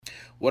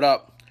What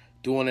up?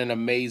 Doing an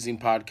amazing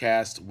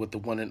podcast with the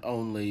one and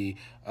only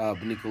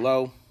Benika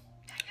Lowe,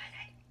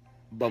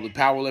 bubbly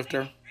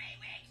powerlifter.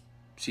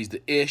 She's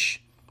the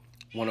ish,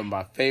 one of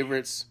my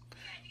favorites.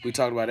 We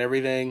talked about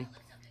everything,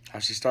 how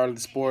she started the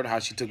sport, how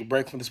she took a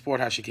break from the sport,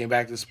 how she came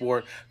back to the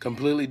sport,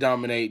 completely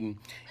dominating,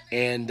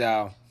 and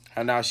how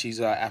now she's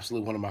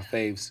absolutely one of my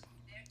faves.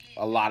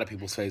 A lot of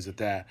people's faves at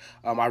that.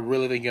 I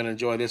really think you're going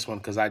to enjoy this one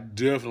because I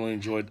definitely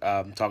enjoyed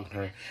talking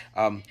to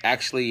her.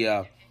 Actually,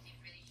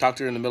 talked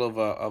to her in the middle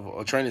of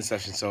a training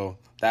session, so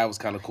that was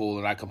kind of cool.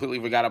 And I completely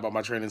forgot about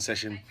my training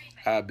session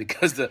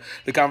because the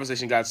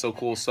conversation got so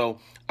cool. So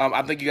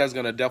I think you guys are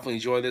going to definitely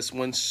enjoy this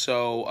one.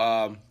 So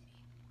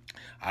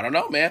I don't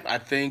know, man. I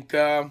think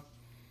this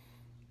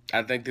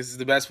is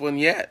the best one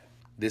yet.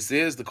 This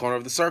is the Corner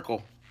of the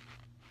Circle.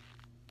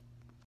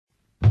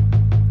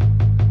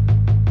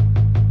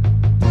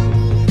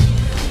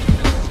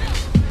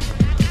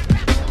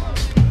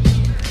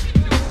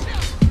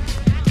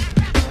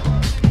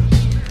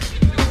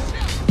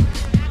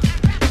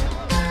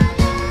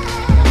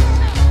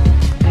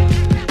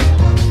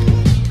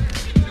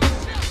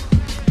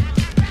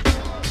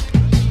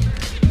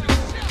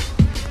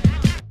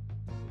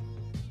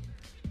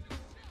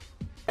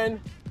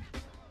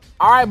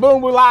 All right,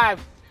 boom, we're live.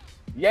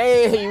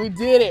 Yay, we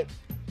did it.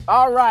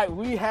 All right,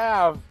 we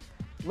have,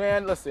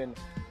 man, listen,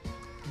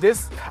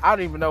 this, I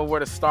don't even know where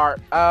to start.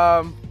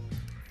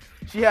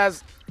 She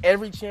has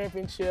every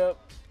championship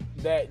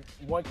that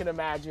one can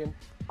imagine.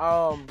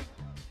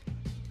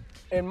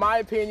 In my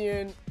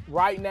opinion,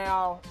 right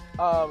now,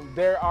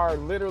 there are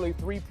literally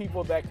three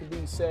people that can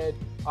be said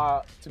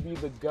to be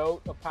the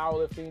GOAT of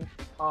powerlifting.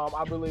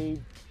 I believe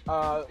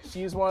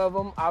she's one of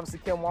them.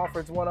 Obviously, Kim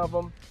Womford's one of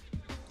them.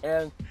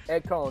 And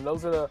Ed Coan.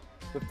 Those are the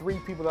three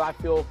people that I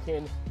feel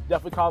can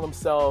definitely call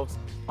themselves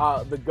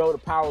the GOAT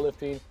of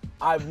powerlifting.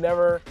 I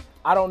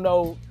don't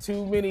know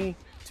too many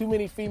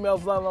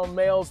females, let alone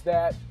males,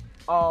 that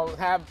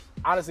have,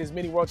 honestly, as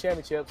many world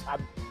championships.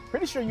 I'm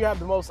pretty sure you have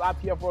the most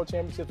IPF world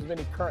championships of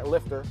any current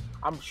lifter.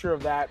 I'm sure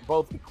of that,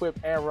 both equipped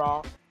and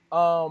raw.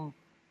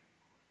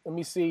 Let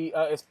me see,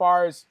 as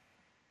far as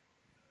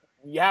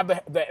you have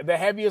the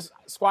heaviest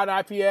squat in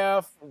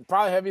IPF,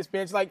 probably heaviest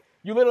bench, like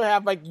you literally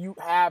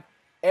have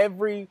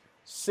every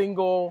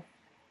single,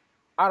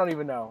 I don't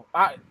even know.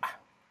 I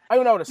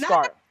don't know where to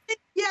start.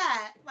 Yeah,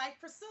 like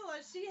Priscilla,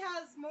 she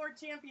has more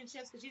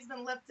championships because she's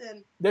been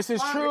lifting. This is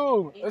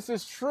true. This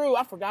is true.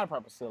 I forgot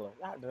about Priscilla.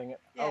 God dang it.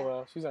 Yeah. Oh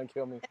well, she's gonna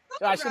kill me.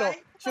 I should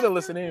have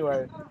listened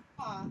anyway.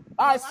 All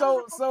right,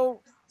 so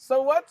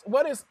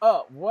what is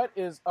up? What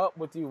is up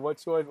with you?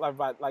 What's your life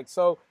like?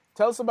 So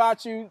tell us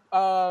about you.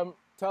 Tell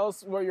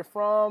us where you're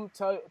from.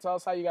 Tell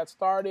us how you got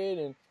started,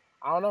 and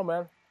I don't know,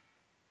 man.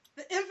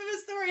 The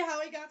infamous story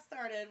how he got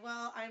started.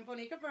 Well, I'm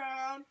Bonica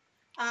Brown.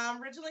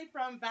 I'm originally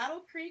from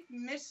Battle Creek,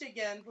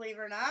 Michigan, believe it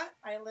or not.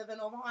 I live in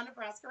Omaha,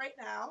 Nebraska right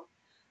now.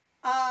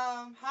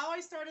 How I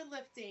started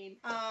lifting.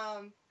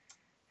 Well,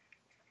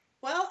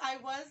 I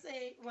was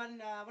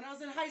when I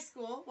was in high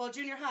school,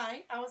 junior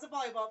high, I was a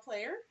volleyball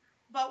player.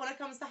 But when it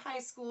comes to high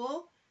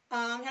school,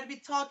 had to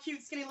be tall,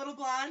 cute, skinny, little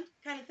blonde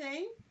kind of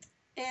thing.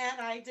 And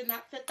I did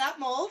not fit that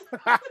mold.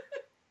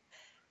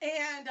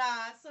 And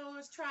so it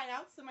was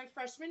tryouts. So my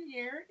freshman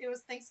year, it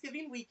was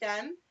Thanksgiving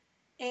weekend.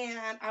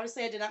 And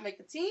obviously I did not make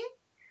the team.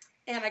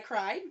 And I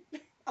cried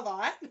a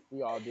lot.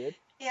 We all did.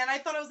 And I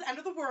thought it was the end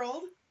of the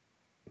world.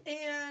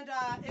 And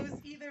it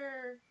was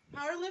either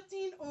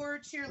powerlifting or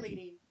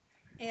cheerleading.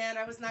 And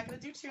I was not going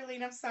to do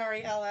cheerleading. I'm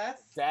sorry, LS.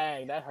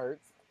 Dang, that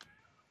hurts.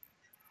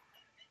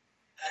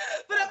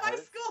 But at my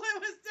school,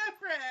 it was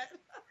different.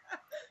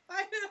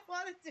 I didn't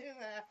want to do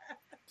that.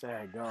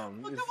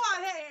 Daggum. Well, come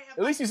on, hey.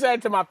 At least you said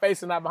it to my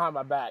face and not behind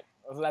my back.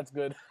 So that's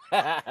good.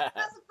 That's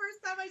the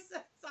first time I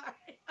said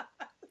sorry.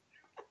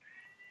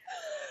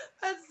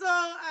 And so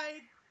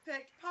I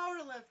picked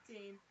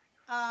powerlifting.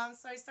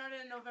 So I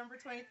started on November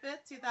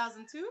 25th,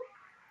 2002.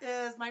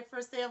 Is my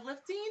first day of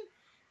lifting.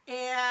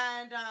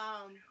 And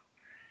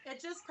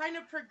it just kind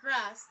of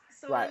progressed.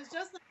 So It was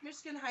just like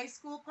Michigan high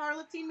school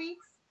powerlifting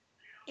meets.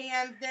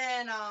 And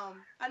then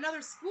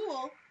another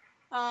school,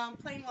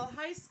 Plainwell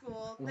High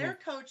School, their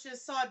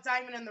coaches saw a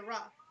diamond in the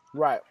rough.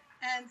 Right.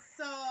 And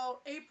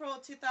so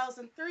April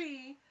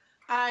 2003,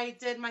 I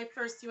did my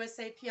first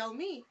USAPL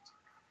meet.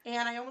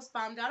 And I almost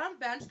bombed out on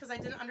bench because I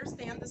didn't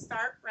understand the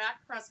start,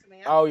 rack, press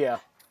command. Oh, yeah.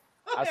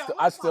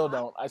 I still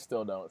don't.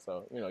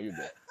 So, you're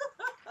good.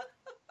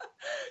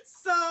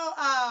 So,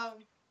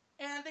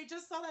 and they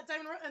just saw that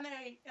diamond,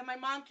 and my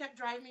mom kept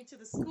driving me to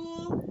the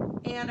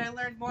school, and I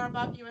learned more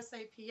about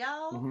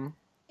USAPL,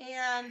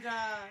 and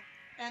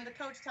the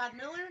coach Todd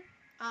Miller,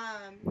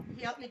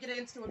 he helped me get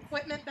into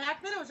equipment.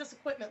 Back then, it was just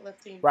equipment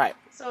lifting. Right.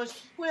 So it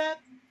was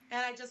equipped,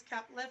 and I just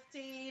kept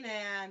lifting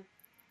and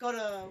go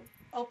to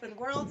open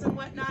worlds and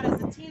whatnot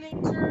as a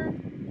teenager.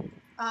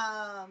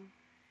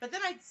 But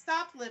then I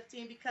stopped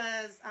lifting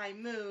because I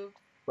moved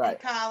in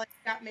college,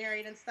 got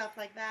married and stuff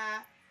like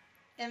that.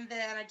 And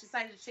then I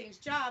decided to change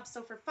jobs.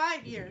 So for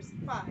 5 years,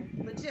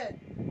 legit,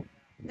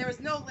 there was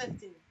no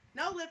lifting.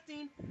 no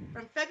lifting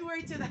from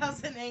February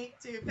 2008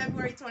 to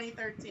February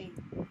 2013.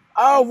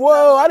 Oh, And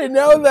whoa! I so, didn't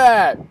know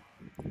that.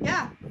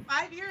 yeah,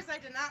 5 years I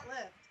did not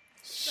lift.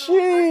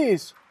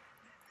 Jeez.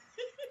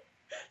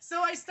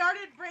 So I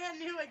started brand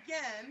new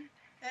again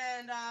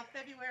in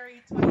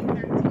February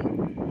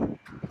 2013.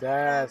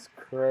 That's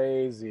Um,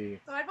 crazy.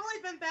 so I've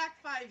only been back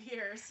 5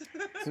 years.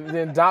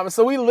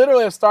 So we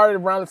literally have started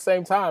around the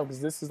same time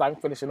because this is I'm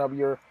finishing up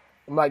year.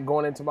 I'm like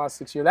going into my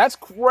 6th year. That's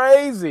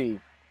crazy.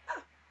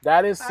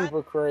 That is I,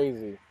 super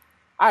crazy.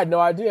 I had no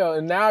idea,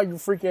 and now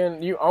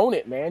you own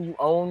it, man. You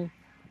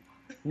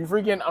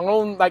freaking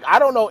own. Like I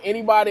don't know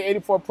anybody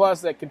 84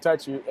 plus that can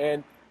touch you,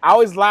 and I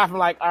always laugh. I'm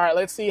like, all right,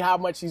 let's see how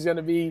much he's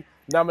gonna be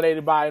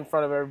nominated by in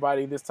front of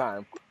everybody this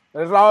time.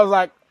 And it's always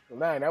like,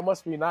 man, that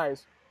must be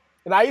nice.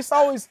 And I used to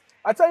always.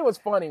 I tell you what's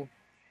funny.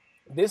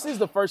 This is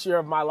the first year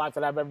of my life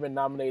that I've ever been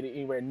nominated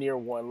anywhere near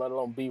one, let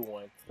alone be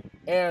one.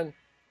 And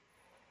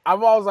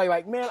I've always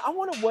man, I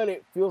wonder what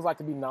it feels like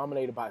to be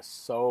nominated by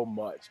so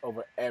much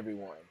over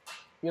everyone.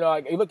 You know,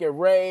 like you look at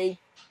Ray,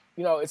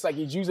 you know, it's like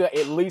he's usually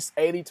at least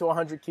 80 to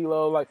 100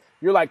 kilos. Like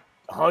you're like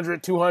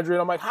 100, 200.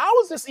 I'm like,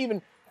 how is this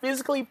even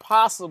physically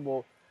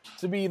possible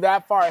to be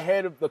that far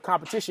ahead of the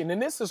competition?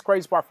 And this is the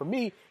crazy part for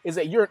me is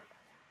that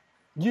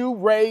you,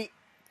 Ray,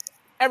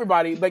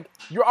 everybody, like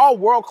you're all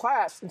world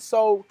class. And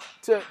so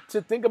to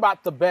think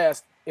about the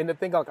best and to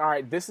think like, all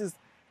right, this is,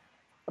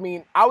 I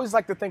mean, I always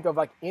like to think of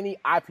like any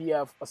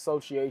IPF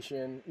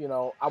association, you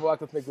know, I would like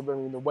to think of it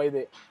in the way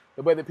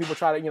that people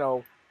try to, you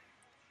know,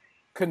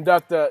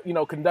 conduct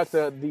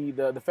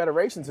the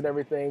federations and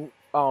everything,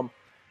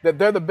 that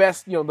they're the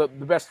best, you know,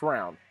 the best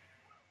round.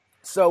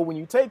 So when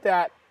you take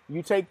that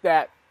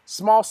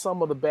small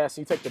sum of the best,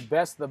 you take the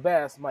best of the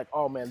best, I'm like,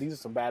 oh man, these are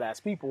some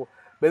badass people.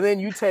 But then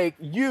you take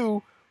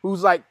you,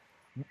 who's like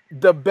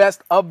the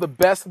best of the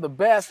best of the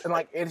best, and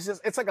like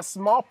it's like a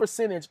small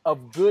percentage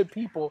of good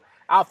people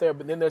out there,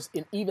 but then there's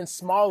an even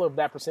smaller of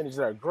that percentage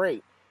that are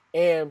great.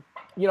 And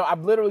you know,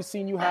 I've literally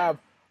seen you have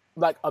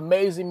like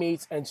amazing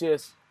meets and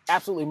just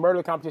absolutely murder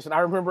the competition. I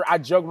remember I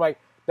joked like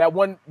that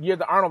one year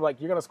the Arnold, like,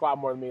 you're gonna squat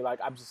more than me. Like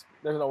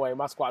there's no way,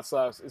 my squat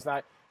sucks. It's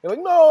not. You're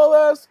like, no,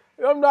 Les,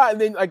 I'm not.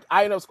 And then like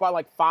I end up squatting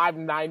like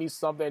 590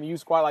 something, and you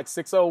squat like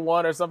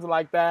 601 or something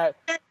like that,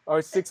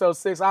 or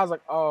 606. I was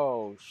like,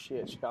 oh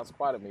shit, she got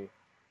squatted me.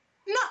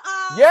 no,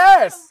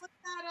 Yes. look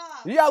that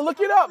up. Yeah,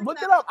 look it up.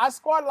 Look it up. I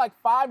squatted like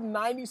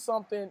 590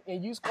 something,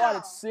 and you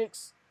squatted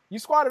 6. You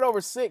squatted over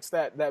 6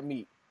 that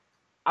meet.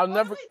 I'll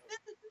never.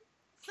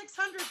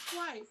 600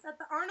 twice at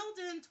the Arnold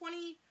in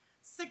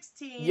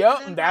 2016. Yep,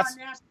 and then that's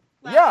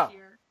last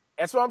year.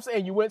 That's what I'm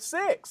saying. You went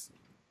 6.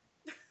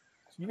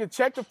 You can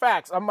check the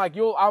facts. I'm like,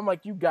 you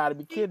gotta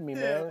be kidding me,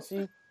 man.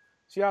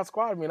 She out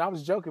squatted me, and I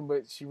was joking,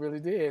 but she really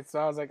did. So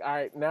I was like, all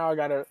right, now I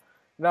gotta.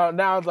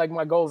 Now it's like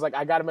my goal is like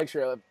I gotta make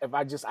sure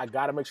I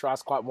gotta make sure I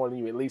squat more than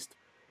you at least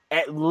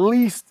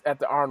at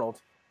the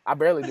Arnold. I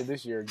barely did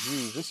this year.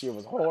 Geez, this year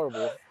was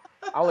horrible.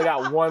 I only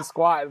got 1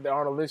 squat at the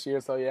Arnold this year,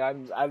 so yeah,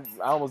 I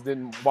almost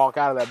didn't walk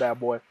out of that bad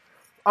boy.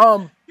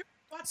 Your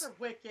squats are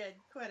wicked.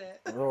 Quit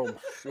it.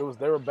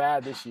 They were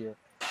bad this year.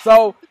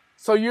 So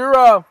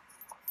you're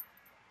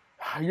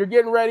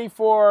getting ready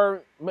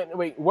for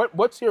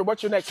what's your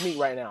next meet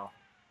right now?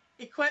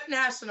 Equip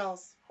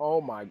Nationals.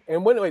 Oh my!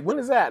 And when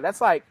is that?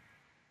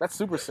 That's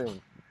super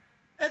soon.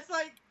 It's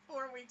like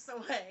 4 weeks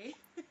away.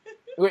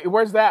 Wait,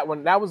 where's that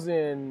one? That was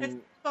in. It's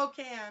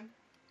Spokane.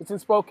 It's in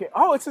Spokane.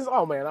 Oh, it's in.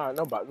 Oh man, all right,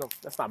 no,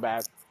 that's not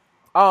bad.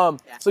 Yeah.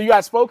 So you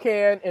got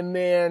Spokane, and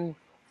then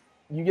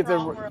you get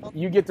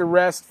the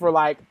rest for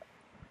like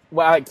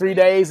 3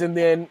 days, and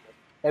then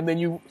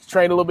you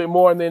train a little bit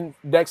more, and then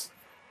next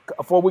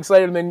 4 weeks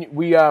later, and then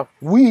we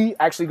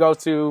actually go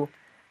to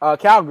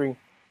Calgary.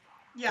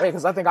 Yeah.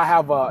 Because I think I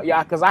have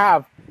because I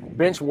have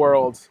Bench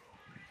Worlds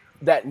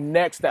that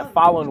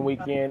following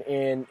weekend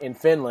in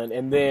Finland,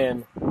 and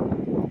then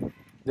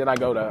I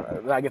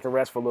get to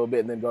rest for a little bit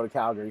and then go to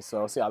Calgary.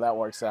 So see how that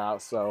works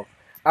out. So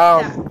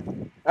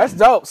that's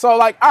dope. So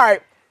like, all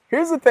right,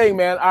 here's the thing,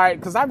 man. All right,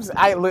 because like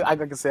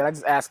I said, I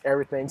just ask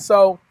everything.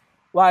 So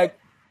like,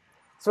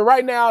 so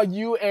right now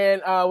you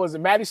and was it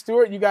Maddie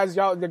Stewart? You guys,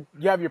 you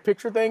have your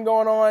picture thing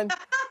going on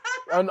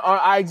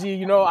IG.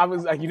 You know, I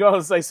was like, you know,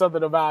 say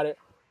something about it.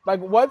 Like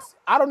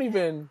I don't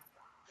know.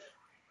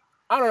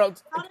 How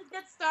did it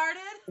get started?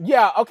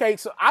 Yeah, okay,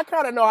 so I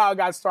kind of know how it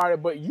got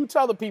started, but you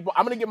tell the people.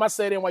 I'm going to get my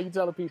set in while you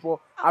tell the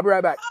people. I'll be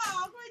right back.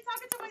 Oh, I'm going to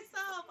talking to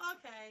myself.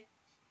 Okay.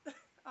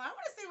 I want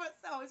to see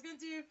he's going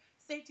to do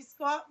safety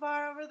squat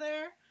bar over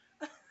there.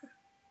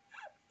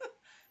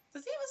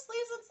 Does he have his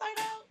sleeves inside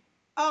out?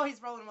 Oh,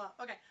 he's rolling them up.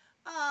 Okay.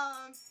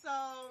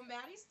 So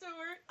Maddie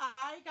Stewart,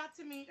 I got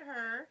to meet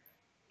her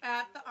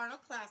at the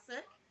Arnold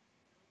Classic.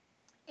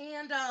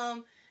 And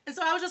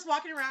so I was just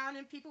walking around,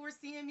 and people were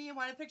seeing me and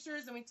wanted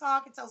pictures, and we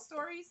talk and tell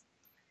stories.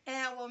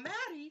 And well,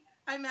 Maddie,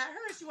 I met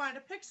her, and she wanted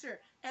a picture,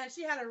 and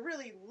she had a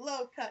really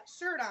low-cut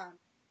shirt on.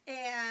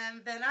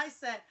 And then I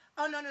said,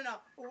 oh, no,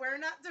 we're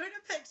not doing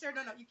a picture.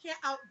 No, you can't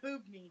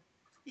out-boob me.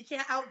 You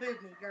can't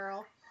out-boob me,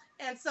 girl.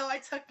 And so I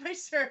took my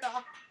shirt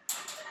off.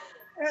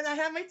 And I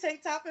had my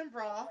tank top and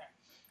bra.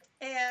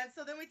 And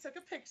so then we took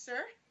a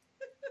picture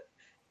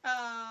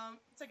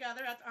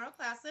together at the Arnold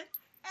Classic.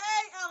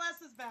 Hey,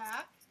 LS is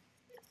back.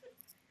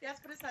 He has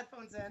to put his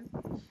headphones in.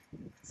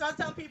 So I was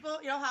telling people,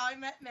 how I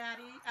met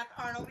Maddie at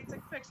the Arnold. We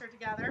took a picture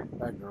together.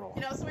 That girl.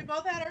 So we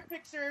both had our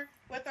picture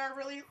with our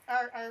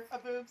our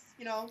boobs,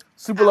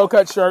 Super out. low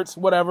cut shirts,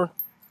 whatever.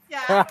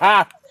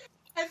 Yeah.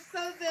 And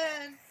so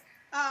then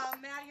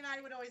Maddie and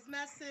I would always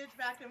message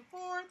back and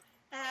forth.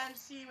 And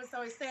she was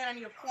always saying, I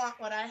need to flaunt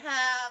what I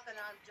have. And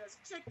I'm just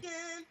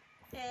chicken.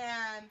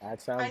 And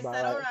That sounds I said,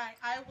 right. all right,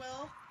 I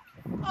will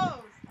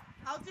pose.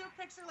 I'll do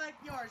a picture like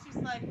yours. She's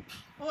like,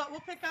 well, we'll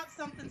pick out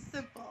something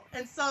simple.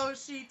 And so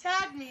she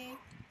tagged me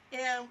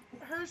in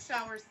her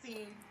shower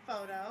scene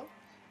photo.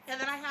 And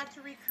then I had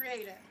to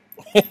recreate it.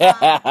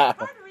 Hard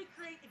to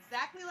recreate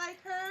exactly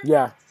like her.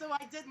 Yeah. So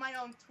I did my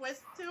own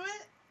twist to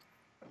it.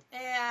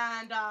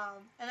 And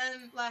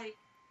then like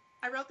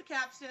I wrote the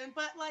caption,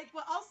 but like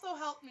what also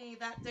helped me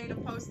that day to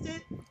post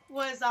it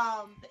was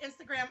the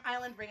Instagram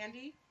Island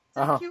Randy.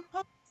 It's a cute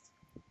post.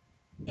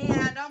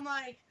 And I'm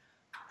like,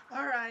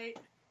 all right.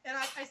 And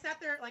I sat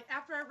there like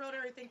after I wrote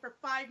everything for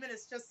 5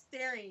 minutes just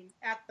staring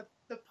at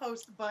the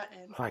post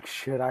button. Like,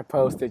 should I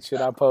post it?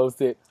 Should I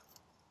post it?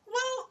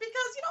 Well,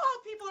 because you know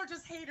how people are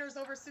just haters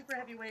over super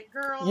heavyweight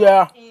girls.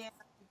 Yeah. And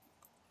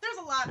there's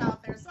a lot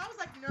out there. So I was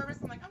like nervous.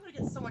 I'm like, I'm going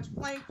to get so much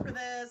flack for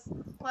this.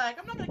 Like,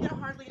 I'm not going to get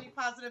hardly any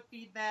positive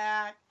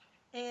feedback.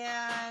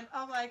 And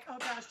I'm like, oh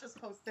gosh, just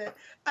post it.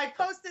 I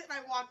posted and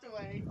I walked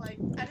away. Like,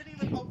 I didn't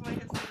even open my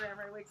Instagram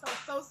right away because I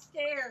was so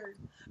scared.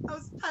 I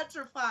was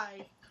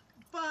petrified.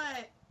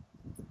 But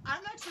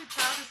I'm actually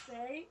proud to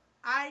say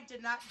I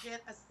did not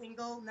get a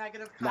single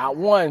negative comment. Not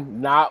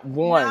one. Not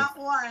one. Not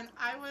one.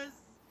 I was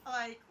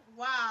like,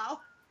 wow,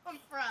 I'm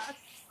impressed.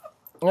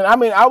 And I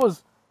mean,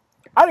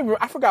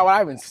 I forgot what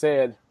I even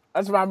said.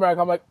 That's what I'm like.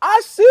 I'm like, I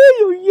see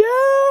you,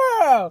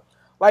 yeah.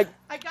 Like,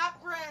 I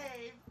got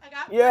brave.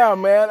 Yeah,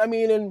 man. I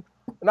mean, and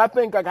I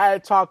think like I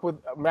had talked with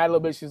Matt a little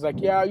bit. She's like,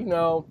 yeah,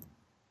 I'm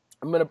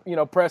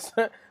gonna, press.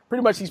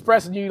 Pretty much, he's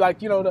pressing you,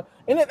 like, and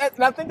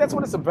I think that's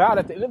what it's about.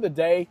 At the end of the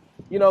day,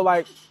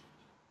 I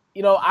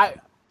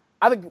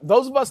think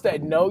those of us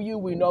that know you,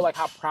 we know like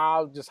how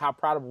proud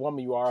of a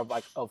woman you are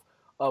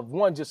of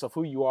one, just of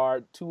who you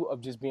are, two,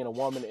 of just being a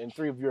woman, and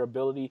three, of your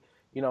ability,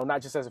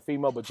 not just as a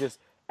female, but just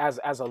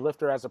as a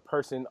lifter, as a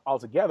person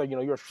altogether.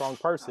 You're a strong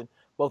person,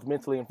 both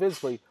mentally and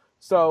physically.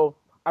 So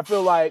I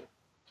feel like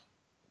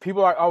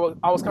people are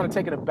always kind of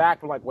taken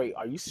aback. Like, wait,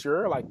 are you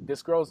sure? Like,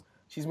 this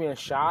she's being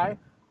shy?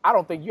 I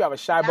don't think you have a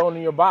shy bone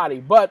in your body.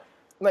 But,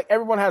 like,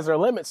 everyone has their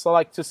limits. So,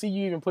 like, to see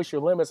you even push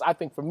your limits, I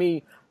think for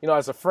me,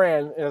 as a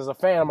friend, as a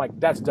fan, I'm like,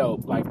 that's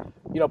dope. Like,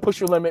 push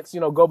your limits,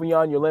 go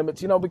beyond your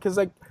limits, because,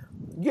 like,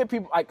 you get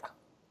people, like,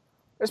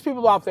 there's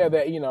people out there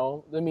that,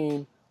 I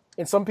mean,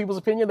 in some people's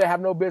opinion, they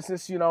have no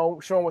business,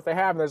 showing what they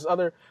have. And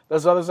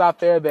there's others out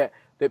there that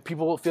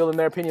people feel in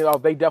their opinion, oh,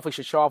 they definitely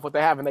should show off what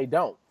they have, and they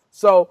don't.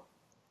 So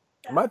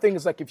my thing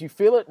is, like, if you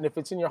feel it and if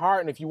it's in your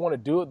heart and if you want to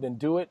do it, then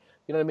do it.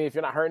 You know what I mean? If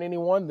you're not hurting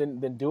anyone,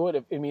 then do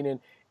it.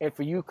 And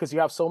for you, because you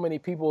have so many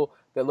people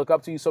that look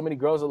up to you, so many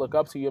girls that look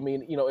up to you. I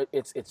mean,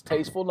 it's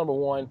tasteful, number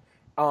one.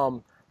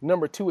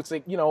 Number two, it's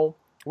like,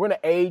 we're in an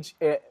age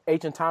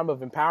and time of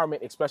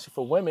empowerment, especially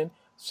for women.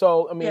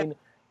 So, I mean,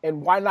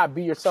 and why not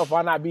be yourself?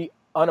 Why not be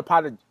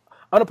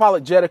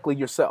unapologetically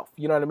yourself?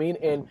 You know what I mean?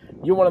 And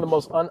you're one of the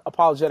most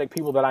unapologetic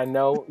people that I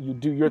know. You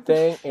do your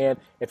thing, and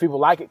if people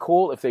like it,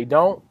 cool. If they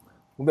don't,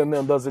 then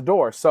there's the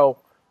door. So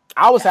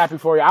I was happy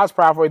for you. I was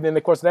proud for you. Then,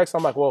 of course, next time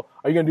I'm like, well,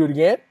 are you going to do it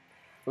again?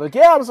 I'm like,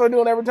 yeah, I'm going to start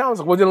doing it every time. I was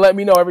like, well, then let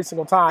me know every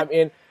single time.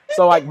 And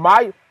so, like,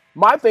 my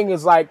thing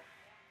is, like,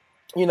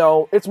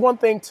 it's one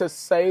thing to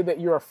say that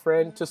you're a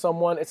friend to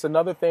someone. It's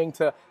another thing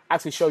to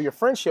actually show your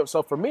friendship.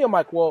 So for me, I'm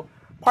like, well,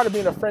 part of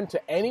being a friend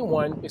to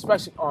anyone,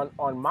 especially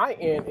on my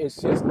end, is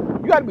just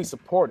you got to be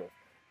supportive.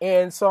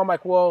 And so I'm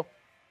like, well,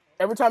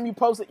 every time you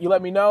post it, you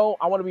let me know.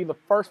 I want to be the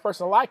first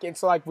person to like it. And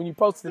so, like, when you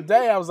posted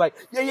today, I was like,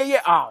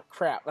 yeah. Oh,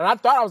 crap. And I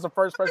thought I was the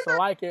first person to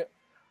like it,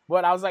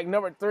 but I was like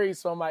number 3.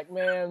 So I'm like,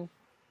 man.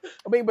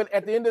 I mean, but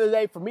at the end of the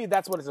day, for me,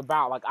 that's what it's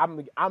about. Like,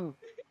 I'm I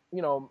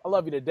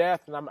love you to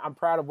death, and I'm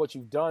proud of what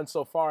you've done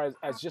so far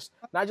as just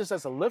not just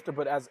as a lifter,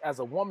 but as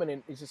a woman.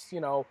 And it's just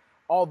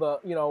all the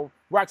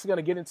we're actually going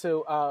to get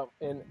into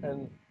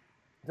and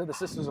to the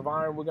Sisters of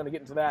Iron. We're going to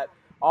get into that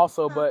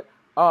also, but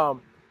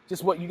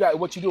just what you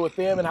do with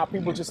them and how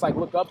people just like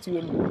look up to you.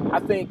 And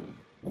I think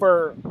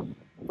for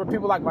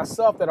people like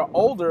myself that are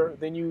older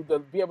than you, to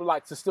be able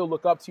to still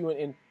look up to you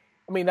and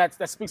I mean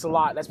that speaks a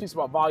lot. That speaks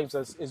about volumes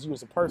as you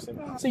as a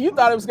person. So you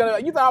thought I was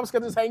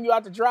gonna just hang you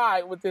out to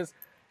dry with this.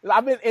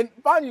 I've been, and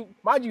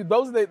mind you,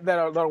 those that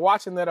are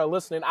watching, that are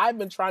listening, I've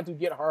been trying to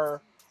get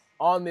her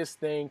on this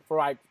thing for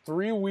like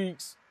 3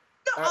 weeks.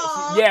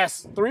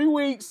 Yes, 3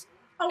 weeks.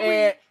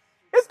 And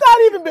it's not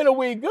even been a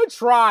week. Good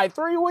try.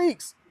 3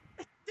 weeks.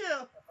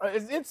 Yeah.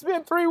 It's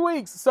been 3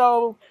 weeks.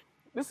 So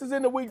this is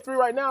in the week 3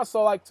 right now.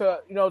 So like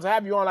to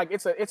have you on, like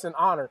it's an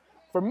honor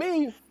for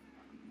me.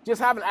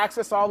 just having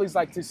access to all these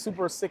like these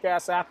super sick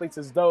ass athletes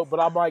is dope. But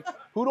I'm like,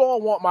 who do I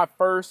want my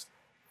first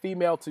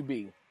female to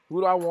be?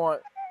 Who do I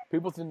want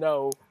people to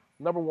know?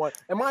 Number one,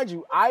 and mind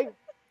you, I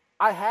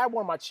had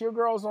one of my cheer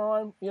girls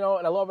on, you know,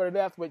 and I love her to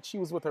death, but she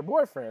was with her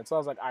boyfriend. So I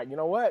was like, all right, you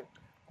know what?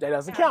 That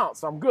doesn't count.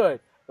 So I'm good.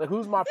 Like,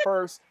 who's my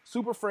first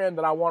super friend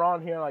that I want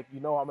on here? Like,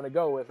 you know, I'm gonna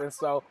go with. And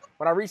so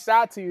when I reached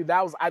out to you,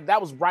 that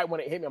was right when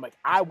it hit me. I'm like,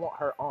 I want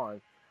her on.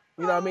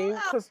 You know what I mean?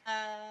 Because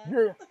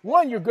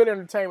you're good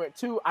entertainment.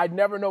 Two, I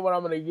never know what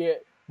I'm gonna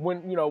get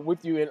when, you know,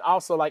 with you, and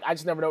also like I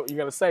just never know what you're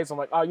gonna say. So I'm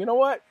like, oh, you know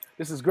what?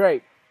 This is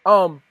great.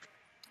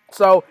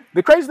 So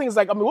the crazy thing is,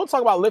 like, I mean, we'll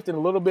talk about lifting a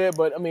little bit,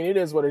 but I mean, it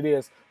is what it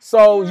is.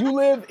 So you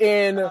live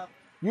in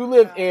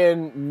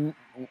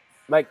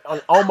like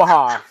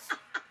Omaha,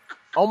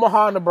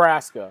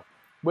 Nebraska,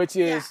 which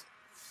is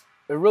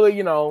really,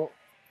 you know,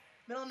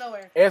 middle of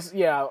nowhere. I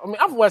mean,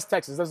 I'm from West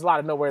Texas. There's a lot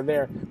of nowhere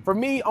there. For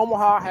me,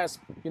 Omaha has,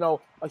 you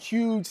know, a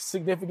huge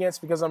significance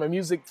because I'm a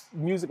music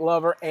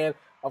lover, and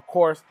of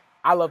course,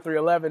 I love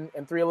 311,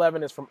 and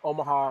 311 is from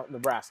Omaha,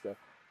 Nebraska.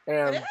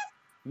 And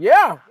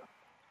yeah.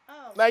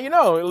 Oh. Now you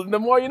know. The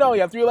more you know.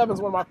 Yeah, 311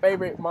 is one of my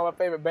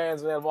favorite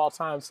bands of all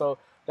time. So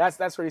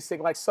that's pretty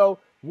sick. Like, so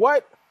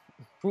what?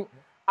 I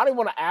don't even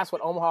want to ask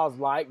what Omaha is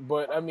like,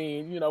 but I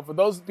mean, you know, for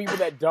those people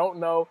that don't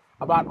know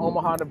about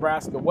Omaha,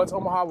 Nebraska, what's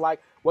Omaha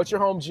like? What's your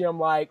home gym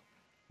like?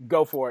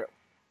 Go for it.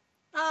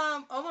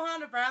 Omaha,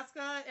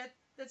 Nebraska.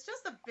 It's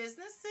just a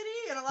business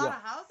city and a lot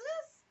of houses.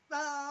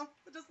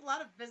 Just a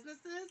lot of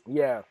businesses.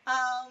 Yeah.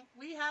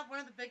 We have one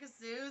of the biggest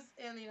zoos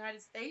in the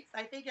United States.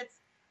 I think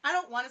I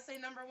don't want to say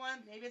number one.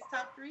 Maybe it's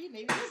top 3.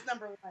 Maybe it's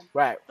number 1.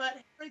 Right. But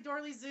Henry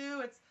Dorley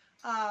Zoo, it's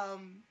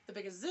the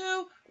biggest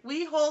zoo.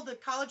 We hold the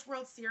College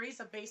World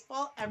Series of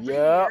baseball every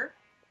year.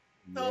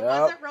 So it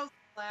was at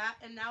Rosenblatt,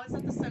 and now it's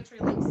at the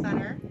CenturyLink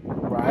Center.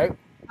 Right.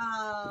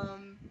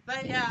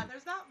 But yeah,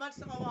 there's not much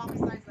to Omaha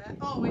besides that.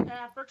 Oh, we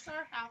have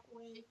Berkshire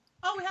Hathaway.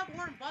 Oh, we have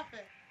Warren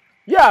Buffett.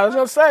 Yeah, I was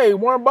gonna say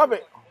Warren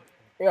Buffett.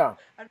 Yeah.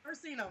 I've never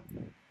seen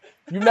him.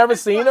 You've never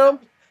seen him?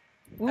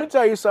 Let me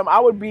tell you something. I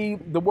would be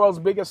the world's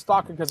biggest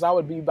stalker because I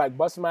would be like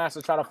busting my ass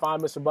to try to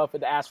find Mr.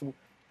 Buffett to ask him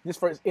just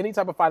for any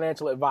type of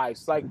financial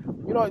advice. Like,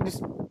 you know,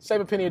 just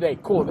save a penny a day.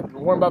 Cool.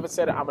 Warren Buffett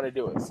said it. I'm going to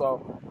do it.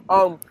 So,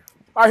 all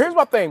right, here's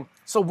my thing.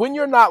 So when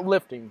you're not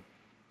lifting,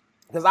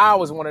 because I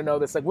always want to know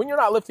this, like when you're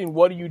not lifting,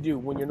 what do you do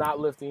when you're not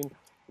lifting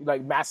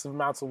like massive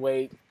amounts of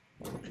weight?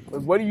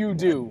 Like, what do you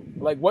do?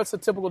 Like, what's a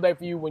typical day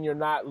for you when you're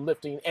not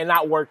lifting and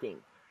not working?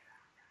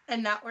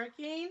 And not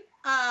working?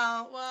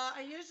 Well,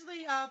 I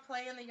usually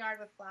play in the yard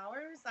with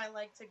flowers. I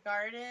like to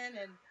garden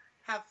and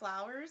have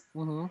flowers.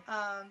 Mm-hmm.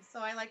 So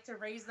I like to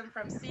raise them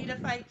from seed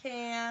if I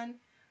can.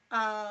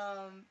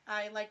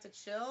 I like to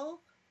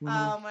chill.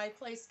 Mm-hmm. I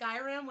play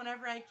Skyrim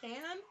whenever I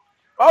can.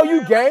 Oh,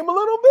 you game a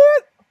little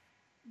bit?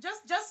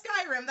 Just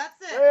Skyrim,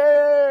 that's it.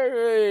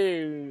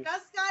 Hey!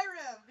 Just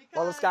Skyrim. Because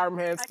all the Skyrim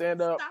hands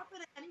stand up. Stop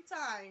it at any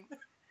time.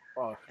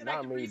 Oh, and not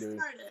I can me, dude.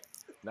 restart it.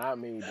 Not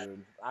me,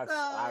 dude. I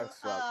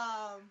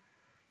suck.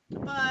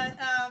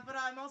 But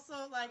I'm also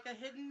like a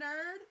hidden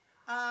nerd.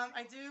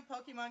 I do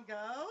Pokemon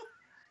Go.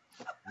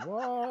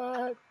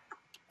 What?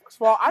 First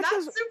of all, Not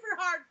super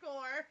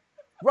hardcore.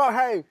 Bro,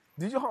 hey,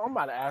 I'm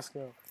about to ask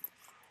him.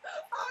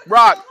 Oh,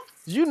 Rock, no.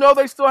 did you know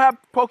they still have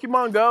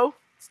Pokemon Go?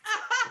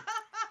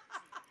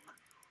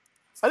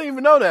 I didn't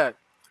even know that.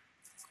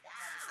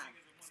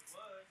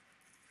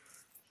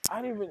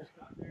 I didn't even.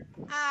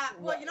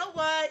 Well, you know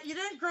what? You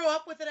didn't grow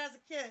up with it as a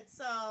kid,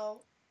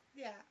 so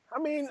yeah. I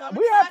mean, so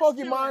we had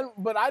Pokemon,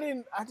 but I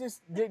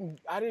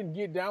didn't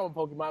get down with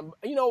Pokemon.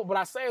 You know, but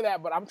I say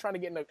that, but I'm trying to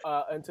get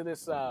into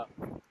this.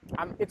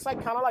 It's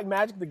like kind of like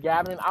Magic the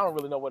Gathering. I don't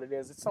really know what it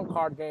is. It's some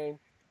card game.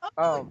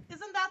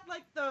 Isn't that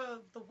like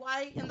the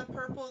white and the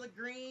purple, the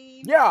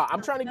green? Yeah,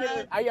 I'm trying to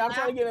get. I'm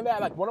trying to get into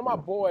that. Like one of my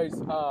boys,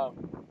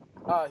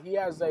 he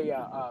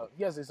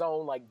has his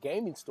own like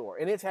gaming store,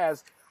 and it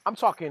has. I'm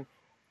talking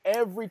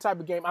every type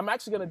of game. I'm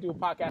actually gonna do a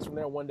podcast from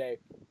there one day,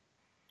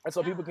 and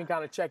so people can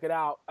kind of check it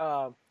out.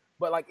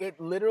 But like it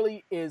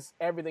literally is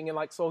everything, and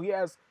like so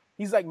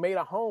he's like made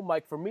a home.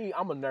 Like for me,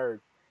 I'm a nerd.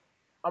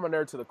 I'm a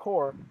nerd to the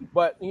core.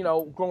 But you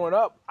know, growing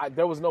up,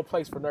 there was no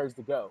place for nerds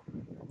to go.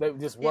 There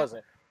just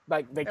wasn't.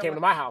 Like they came to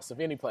my house, if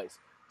any place.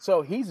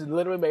 So he's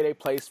literally made a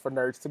place for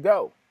nerds to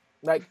go,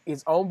 like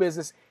his own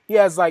business. He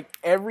has like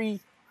every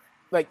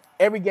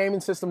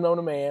gaming system known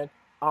to man.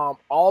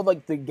 All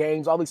like the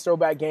games, all these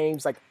throwback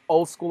games, like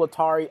old school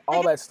Atari,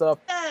 all that stuff.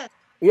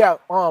 Yeah.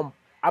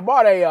 I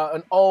bought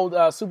an old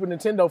Super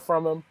Nintendo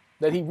from him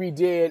that he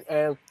redid,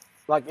 and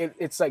like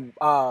it's like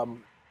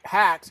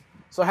hacked,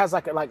 so it has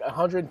like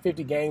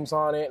 150 games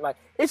on it. Like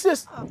it's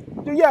just,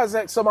 dude, yeah. It's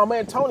like, so my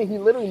man Tony, he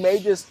literally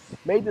made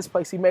this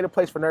place. He made a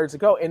place for nerds to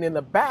go, and in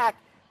the back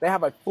they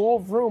have a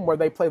full room where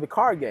they play the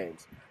card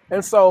games.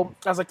 And so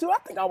I was like, dude, I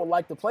think I would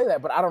like to play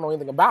that, but I don't know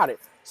anything about it.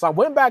 So I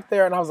went back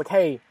there and I was like,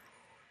 hey,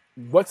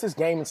 what's this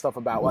game and stuff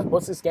about? Like,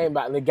 what's this game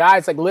about? And the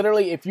guy's like,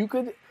 literally, if you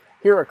could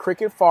hear a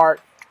cricket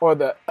fart or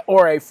a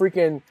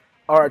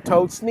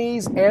toad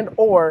sneeze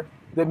or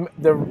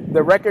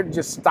the record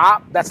just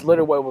stopped. That's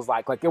literally what it was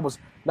like. Like, it was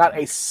not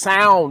a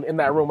sound in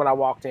that room when I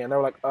walked in. They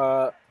were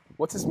like,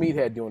 what's this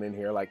meathead doing in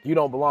here? Like, you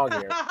don't belong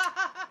here.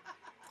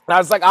 And I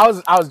was like, I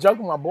was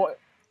joking with my boy.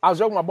 I was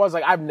joking with my boys,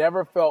 like, I've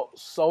never felt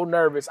so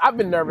nervous. I've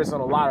been nervous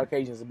on a lot of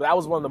occasions, but that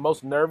was one of the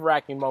most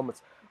nerve-wracking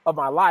moments of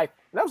my life.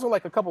 And that was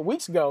like a couple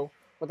weeks ago.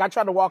 Like, I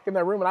tried to walk in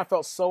that room, and I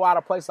felt so out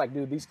of place. Like,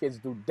 dude, these kids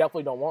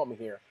definitely don't want me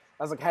here.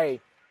 I was like, hey,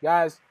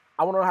 guys,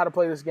 I want to know how to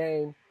play this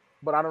game,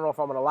 but I don't know if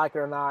I'm going to like it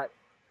or not.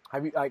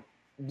 Do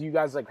you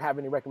guys, like, have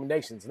any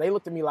recommendations? And they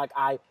looked at me like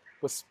I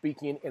was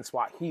speaking in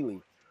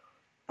Swahili.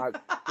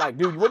 Like,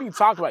 dude, what are you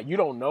talking about? You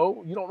don't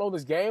know? You don't know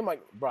this game?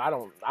 Like, bro, I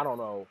don't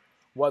know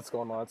what's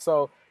going on.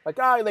 So, like,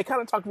 they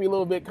kind of talked to me a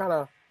little bit, kind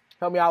of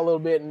helped me out a little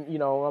bit. And,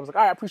 I was like,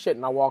 all right, I appreciate it.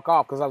 And I walk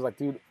off because I was like,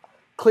 dude,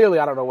 clearly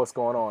I don't know what's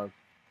going on.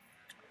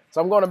 So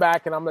I'm going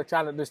back and I'm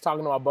just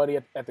talking to my buddy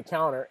at the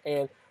counter.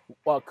 And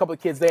a couple of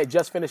kids, they had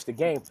just finished the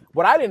game.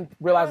 What I didn't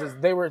realize is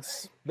they were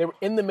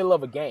in the middle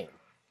of a game.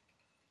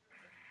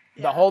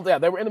 They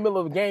were in the middle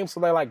of the game. So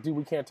they're like, dude,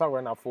 we can't talk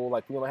right now, fool.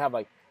 Like, we only have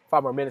like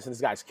 5 more minutes and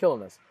this guy's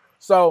killing us.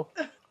 So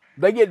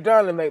they get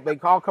done and they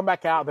all come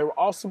back out. They were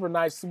all super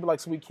nice, super like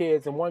sweet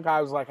kids. And one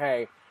guy was like,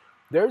 hey,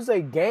 there's a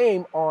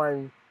game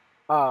on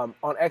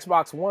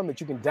Xbox One that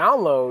you can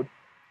download,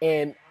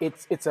 and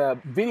it's a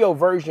video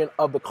version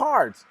of the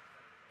cards,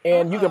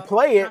 and you can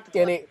play it,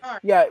 and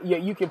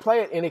you can play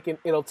it, and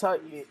it'll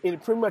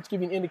pretty much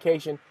give you an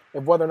indication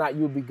of whether or not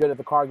you would be good at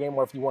the card game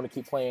or if you want to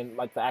keep playing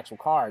like the actual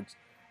cards.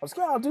 I was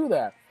like, yeah, I'll do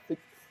that.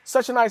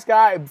 Such a nice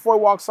guy. Before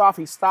he walks off,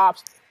 he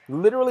stops,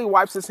 literally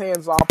wipes his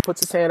hands off,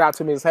 puts his hand out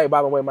to me, and says, hey,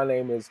 by the way, my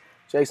name is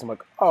Jason. I'm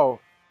like, oh,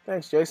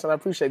 thanks, Jason. I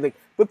appreciate it. Like,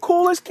 the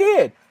coolest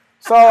kid.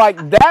 So like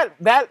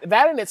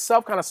that in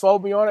itself kind of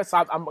sold me on it.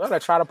 So I'm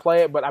gonna try to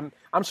play it, but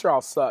I'm sure I'll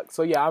suck.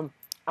 So yeah,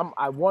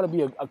 I want to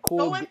be a cool.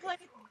 Go and play.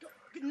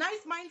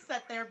 Nice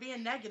mindset there,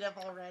 being negative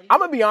already. I'm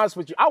gonna be honest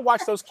with you. I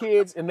watched those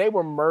kids and they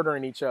were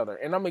murdering each other,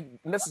 and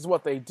this is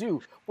what they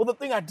do. Well, the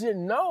thing I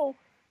didn't know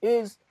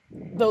is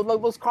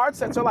those card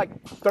sets are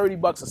like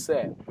 $30 a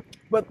set.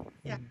 But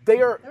they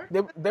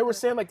were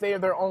saying like they are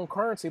their own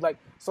currency. Like,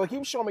 so he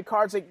was showing me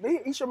cards. Like,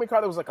 he showed me a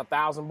card that was like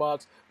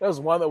 $1,000. There was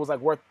one that was like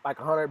worth like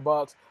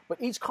 $100.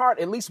 But each card,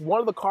 at least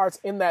one of the cards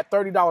in that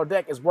 $30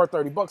 deck is worth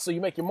 $30. So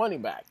you make your money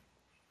back.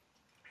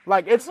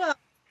 Like, it's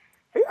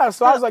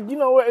So I was like, you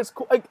know what? It's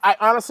cool. Like, I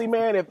honestly,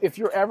 man, if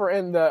you're ever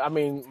in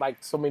like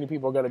so many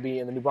people are gonna be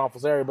in the New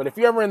Braunfels area, but if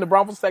you're ever in the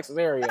Braunfels, Texas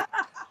area,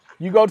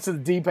 you go to the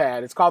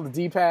D-Pad. It's called the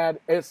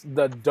D-Pad. It's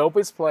the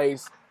dopest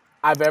place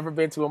I've ever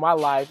been to in my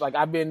life. Like,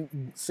 I've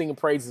been singing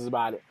praises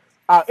about it.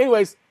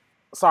 Anyways,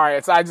 sorry, I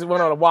just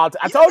went on a wild.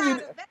 I told you.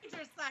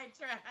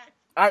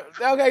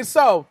 Okay,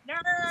 so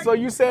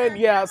you're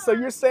saying so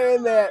you're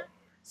saying that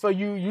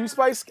you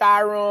play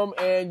Skyrim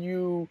and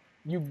you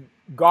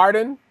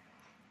garden,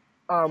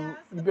 Yes,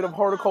 a bit of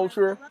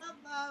horticulture.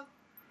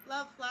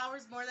 Love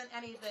flowers more than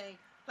anything.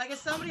 Like, if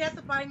somebody has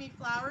to buy me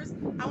flowers,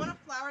 I want a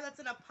flower that's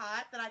in a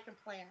pot that I can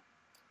plant.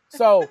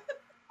 So,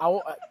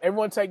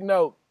 everyone take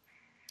note.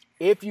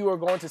 If you are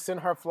going to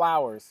send her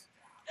flowers,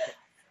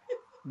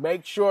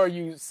 make sure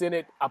you send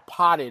it a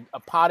potted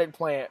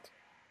plant.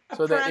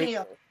 So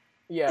perennial.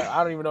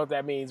 I don't even know what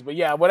that means, but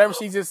yeah, whatever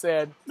she just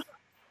said,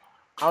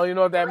 I don't even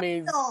know what that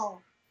means.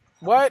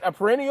 What? A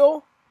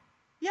perennial?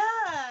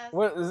 Yes.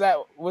 What is that?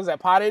 Was that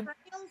potted?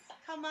 Perennials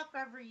come up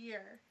every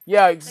year.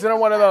 Yeah, send her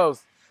one of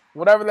those.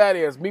 Whatever that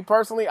is. Me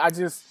personally, I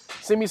just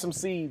send me some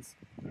seeds.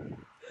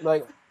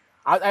 Like,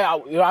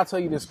 I'll tell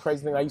you this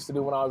crazy thing I used to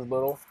do when I was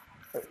little.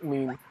 I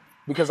mean,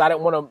 because I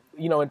didn't want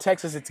to, in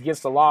Texas, it's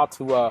against the law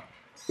to,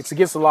 it's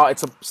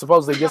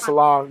supposedly against the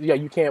law. Yeah,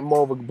 you can't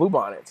mow over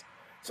bluebonnets.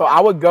 So I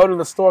would go to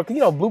the store,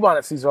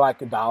 bluebonnet seeds are like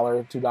 $1,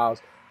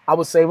 $2. I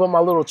would save up my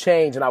little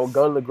change and I would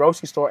go to the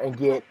grocery store and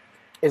get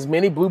as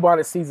many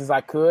bluebonnet seeds as I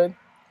could.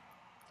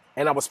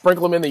 And I would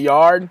sprinkle them in the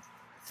yard,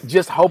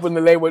 just hoping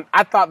that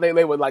I thought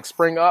they would like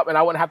spring up and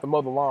I wouldn't have to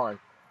mow the lawn.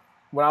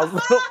 When I was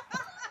little.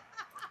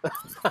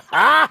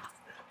 I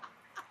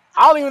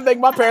don't even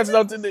think my parents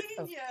know today.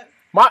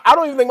 I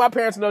don't even think my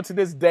parents know to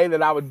this day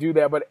that I would do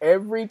that. But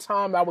every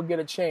time I would get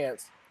a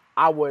chance,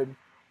 I would,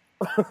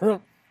 I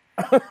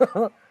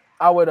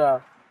would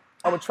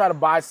try to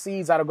buy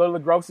seeds. I'd go to the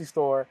grocery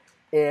store,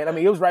 and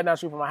it was right down the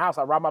street from my house.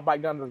 I'd ride my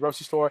bike down to the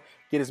grocery store,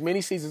 get as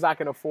many seeds as I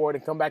can afford,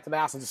 and come back to the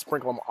house and just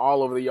sprinkle them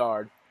all over the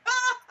yard.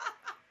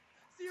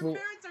 So your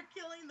parents are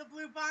killing the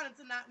blue bonnets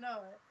and not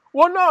know it.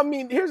 Well,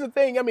 no, here's the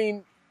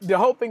thing. The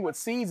whole thing with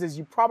seeds is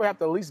you probably have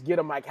to at least get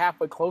them like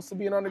halfway close to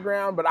being on the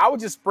ground. But I would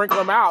just sprinkle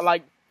them out,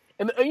 like,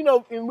 and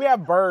we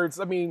have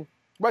birds.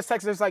 West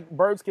Texas, like,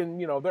 birds can,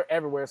 they're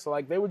everywhere. So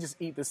like they would just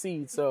eat the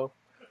seeds. So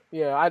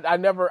yeah, I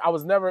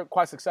was never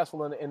quite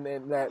successful in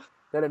that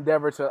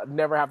endeavor to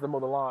never have to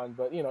mow the lawn.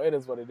 But it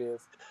is what it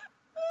is.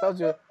 I told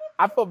you,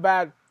 I feel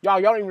bad,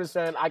 y'all don't even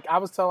understand. I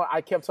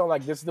kept telling,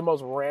 like, this is the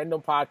most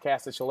random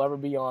podcast that you'll ever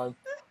be on.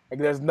 Like,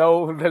 there's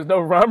no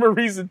rhyme or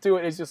reason to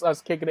it. It's just us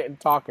kicking it and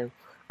talking.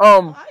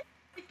 I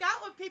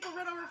got when people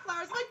run over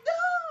flowers. I'm like, no,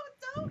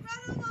 don't run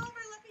them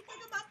over. Let me pick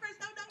them up first.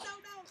 No,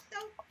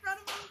 don't run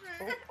them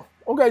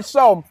over. Okay,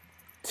 so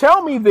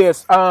tell me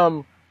this.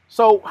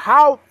 So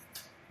how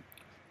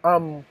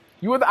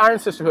you were the Iron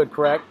Sisterhood,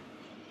 correct?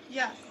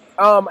 Yes.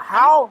 I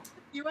How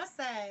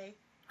USA.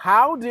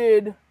 how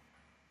did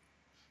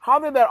how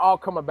did that all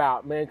come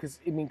about, man? Because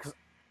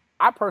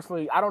I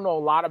personally I don't know a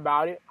lot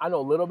about it. I know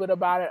a little bit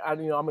about it. I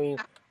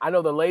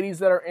know the ladies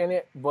that are in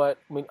it, but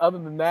I mean, other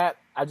than that,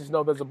 I just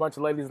know there's a bunch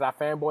of ladies that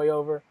I fanboy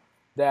over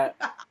that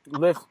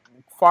lift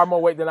far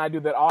more weight than I do,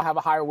 that all have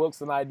a higher Wilks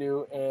than I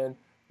do, and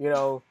you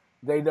know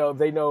they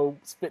know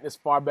fitness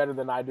far better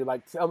than I do.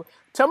 Like,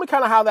 tell me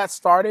kind of how that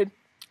started,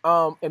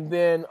 and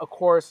then of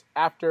course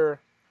after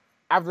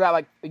that,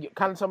 like,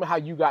 kind of tell me how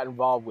you got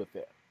involved with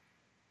it.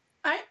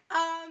 I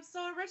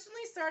so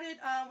originally started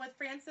with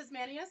Frances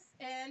Manius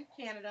in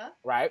Canada.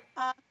 Right,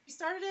 She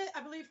started it,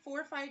 I believe, 4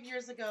 or 5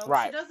 years ago. She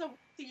right, does a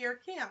once-a-year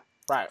camp,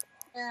 right,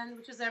 and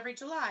which is every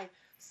July.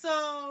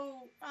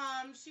 So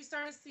she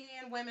started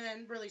seeing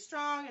women really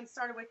strong, and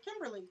started with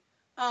Kimberly,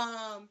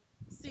 um,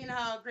 seeing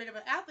how great of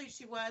an athlete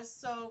she was.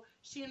 So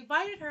she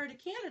invited her to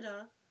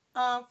Canada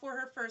for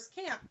her first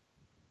camp,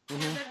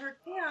 and hmm, then her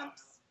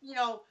camps,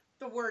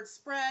 the word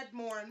spread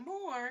more and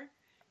more,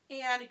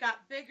 and it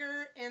got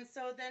bigger. And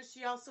so then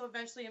she also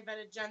eventually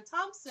invited Jen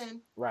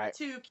Thompson right.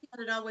 to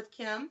Canada with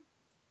Kim.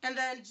 And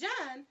then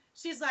Jen,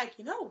 she's like,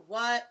 you know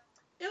what?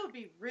 It would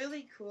be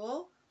really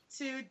cool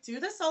to do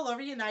this all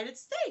over the United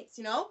States,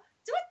 do it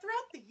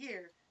throughout the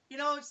year.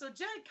 So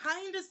Jen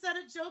kind of said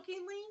it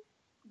jokingly,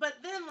 but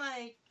then,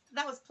 like,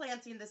 that was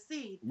planting the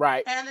seed.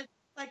 Right. And it,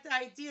 like, the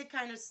idea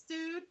kind of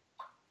stewed.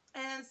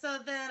 And so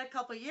then a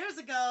couple years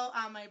ago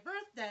on my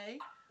birthday,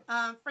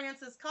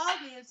 Frances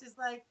called me and she's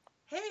like,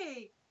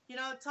 hey,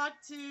 talk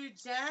to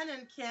Jen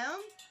and Kim,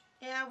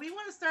 and we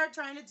want to start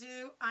trying to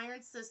do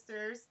Iron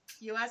Sisters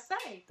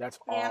USA. That's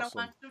And I awesome.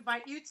 want to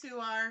invite you to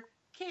our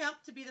camp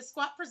to be the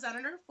squat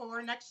presenter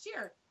for next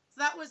year. So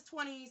that was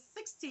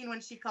 2016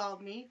 when she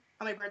called me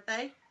on my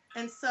birthday.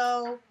 And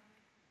so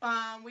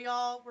we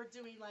all were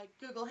doing like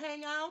Google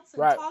Hangouts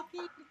and Right.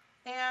 talking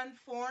and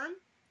formed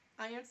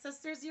Iron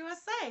Sisters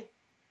USA.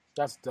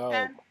 That's dope.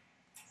 And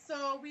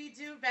so we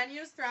do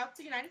venues throughout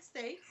the United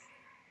States.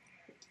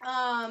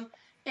 Um,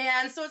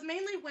 and so it's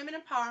mainly women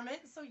empowerment.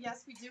 So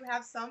yes, we do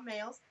have some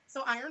males.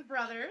 So Iron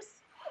Brothers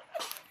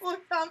will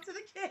come to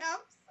the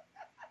camps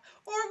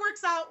or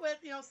works out with,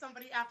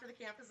 somebody after the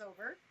camp is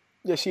over.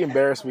 Yeah, she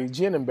embarrassed me.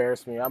 Jen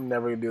embarrassed me. I'm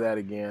never gonna do that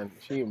again.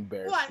 She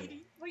embarrassed What?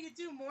 me. Will you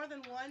do more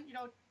than one,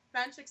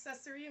 bench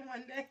accessory in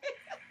one day?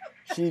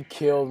 She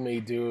killed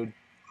me, dude.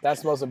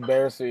 That's the most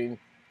embarrassing.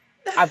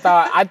 I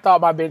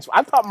thought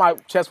my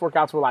chest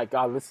workouts were like,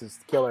 oh, this is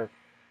killer.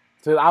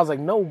 So I was like,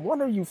 no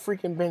wonder you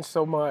freaking bench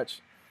so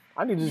much.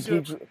 I need to just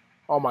keep.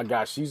 Oh my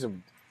gosh, she's a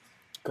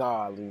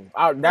godly.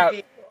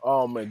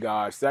 Oh my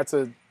gosh, that's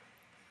a.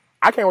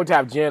 I can't wait to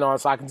have Jen on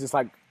so I can just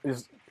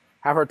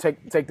have her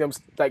take them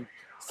like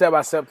step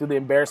by step through the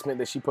embarrassment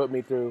that she put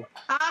me through.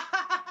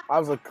 I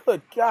was like,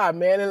 good God,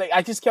 man, and like,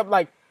 I just kept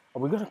like,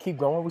 are we gonna keep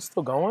going? Are we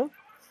still going?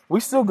 We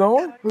still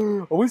going?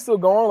 Are we still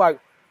going? Like,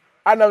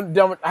 I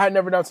had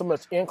never done so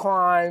much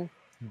incline,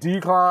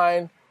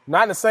 decline,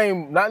 not in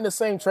the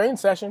same training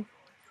session.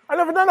 I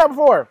never done that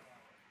before.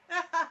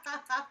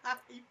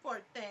 You poor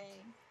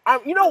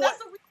thing. You know what?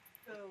 That's what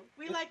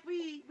we do.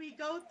 We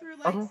go through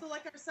so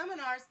like our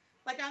seminars,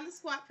 like I'm the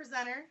squat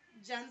presenter,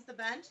 Jen's the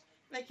bench,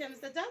 like Kim's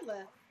the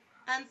deadlift.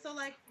 And so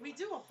like we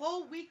do a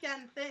whole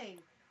weekend thing.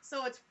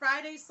 So it's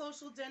Friday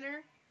social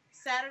dinner,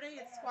 Saturday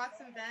it's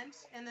squats and bench,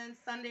 and then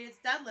Sunday it's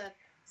deadlift.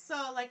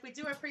 So like we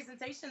do our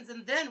presentations,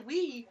 and then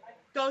we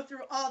go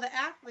through all the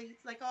athletes,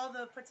 like all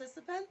the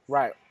participants.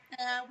 Right.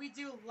 And we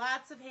do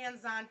lots of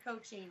hands-on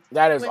coaching.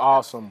 That is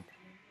awesome.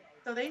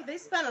 So they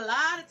spend a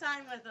lot of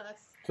time with us.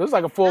 So it's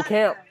like a full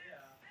camp.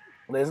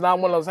 It's not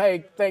one of those,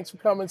 hey, thanks for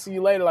coming, see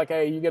you later. Like,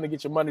 hey, you're going to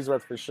get your money's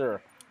worth for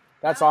sure.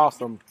 That's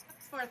awesome.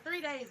 For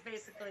 3 days,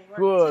 basically.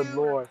 Good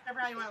Lord.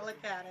 Whatever you want to look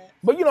at it.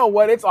 But you know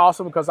what? It's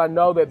awesome because I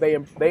know that they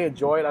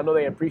enjoy it. I know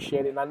they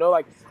appreciate it. And I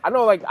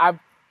know I've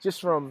just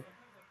from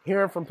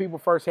hearing from people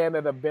firsthand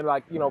that have been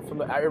like,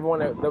 from everyone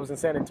that was in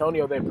San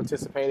Antonio that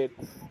participated,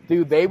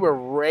 dude, they were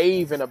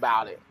raving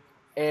about it.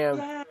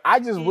 And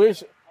I just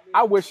wish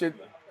I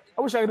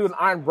could do an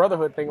Iron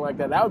Brotherhood thing like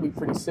that. That would be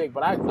pretty sick.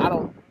 But I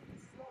don't.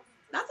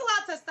 That's a lot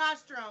of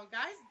testosterone,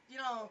 guys.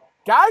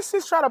 Guys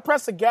just try to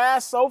press the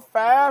gas so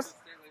fast.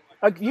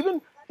 Like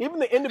even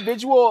the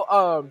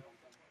individual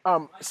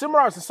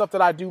seminars and stuff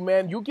that I do,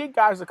 man, you get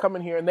guys that come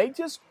in here and they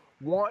just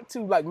want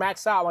to like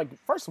max out. Like,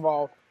 first of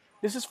all,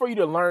 this is for you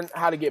to learn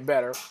how to get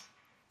better.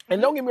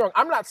 And don't get me wrong,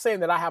 I'm not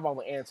saying that I have all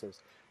the answers,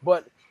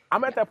 but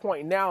I'm at that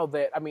point now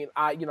that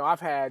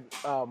I've had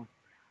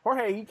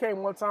Jorge. He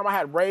came one time. I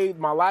had Ray.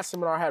 My last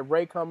seminar, I had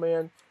Ray come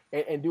in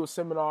and do a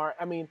seminar.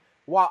 I mean,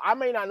 while I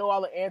may not know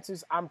all the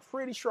answers, I'm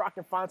pretty sure I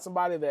can find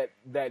somebody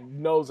that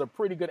knows a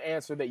pretty good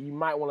answer that you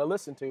might want to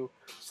listen to.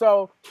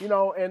 So,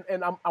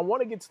 I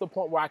want to get to the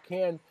point where I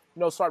can,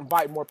 start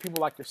inviting more people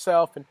like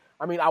yourself. And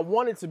I mean, I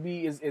want it to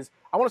be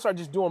I want to start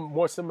just doing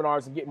more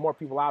seminars and getting more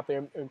people out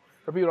there and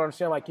for people to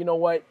understand, like, you know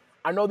what?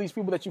 I know these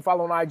people that you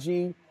follow on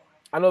IG,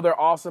 I know they're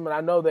awesome, and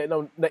I know that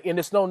and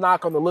it's no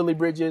knock on the Lily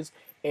Bridges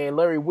and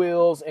Larry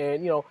Wills,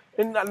 and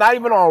and not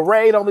even on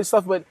Raid, all this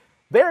stuff, but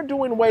they're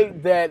doing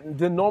weight that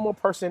the normal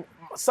person,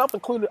 self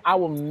included, I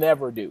will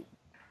never do.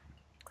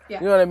 Yeah.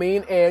 You know what I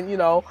mean? And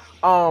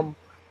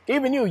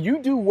even you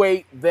do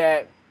weight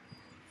that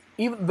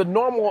even the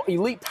normal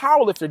elite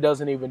powerlifter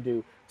doesn't even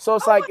do. So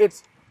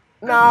it's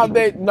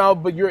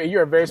but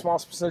you're a very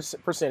small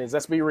percentage.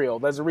 Let's be real.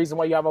 There's a reason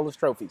why you have all those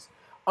trophies.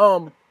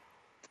 And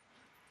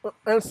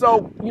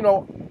so,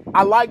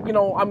 I like,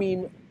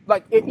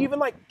 even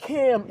like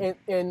Kim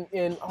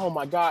and oh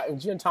my God, and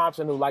Jen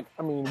Thompson, who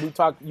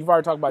you've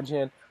already talked about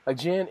Jen. Like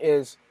Jen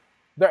is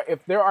there.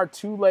 If there are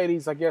two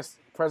ladies, I guess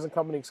present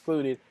company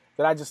excluded,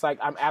 that I just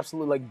I'm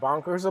absolutely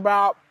bonkers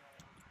about,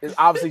 is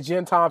obviously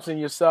Jen Thompson,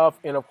 yourself,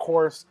 and of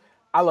course,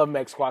 I love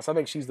Meg Squats. I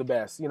think she's the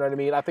best. You know what I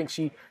mean? I think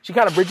she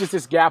kind of bridges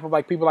this gap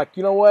of people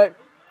you know what?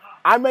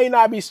 I may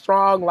not be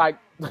strong like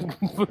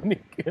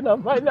Monique, and I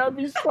might not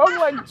be strong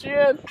like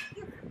Jen.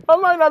 I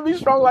might not be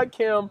strong like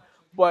Kim,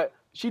 but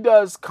she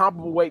does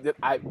comparable weight that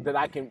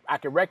I can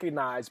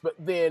recognize. But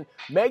then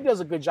Meg does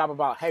a good job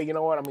about, hey, you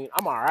know what?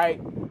 I'm all right,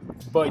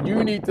 but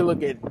you need to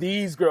look at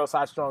these girls,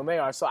 how strong they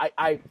are. So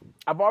I've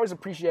always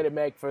appreciated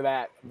Meg for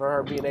that, for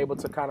her being able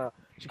to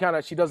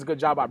she does a good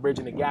job about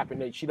bridging the gap,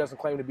 and she doesn't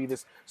claim to be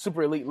this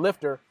super elite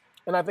lifter.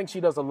 And I think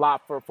she does a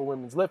lot for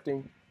women's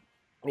lifting,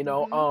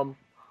 along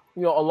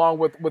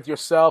with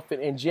yourself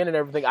and Jen and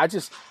everything. I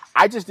just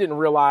didn't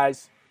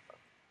realize.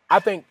 I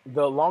think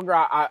the longer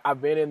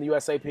I've been in the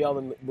USAPL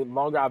and the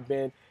longer I've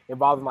been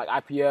involved in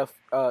IPF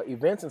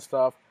events and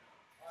stuff,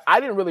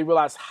 I didn't really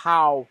realize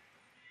how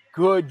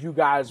good you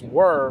guys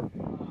were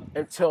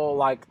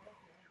until I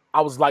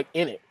was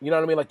in it. You know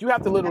what I mean? You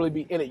have to literally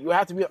be in it. You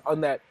have to be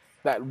on that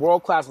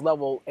world-class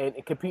level and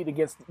compete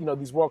against,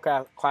 these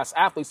world-class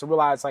athletes to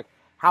realize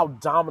how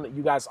dominant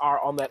you guys are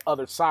on that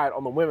other side,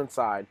 on the women's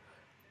side.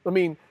 I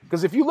mean,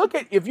 because if you look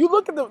at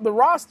the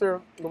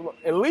roster,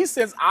 at least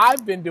since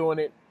I've been doing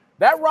it,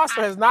 that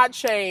roster has not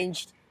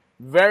changed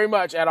very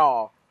much at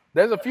all.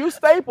 There's a few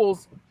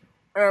staples,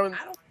 and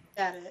I don't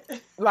get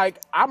it.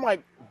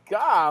 I'm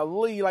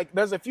golly,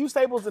 there's a few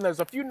staples and there's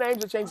a few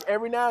names that change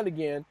every now and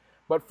again.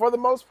 But for the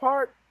most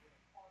part,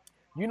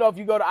 if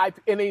you go to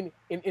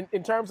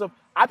in terms of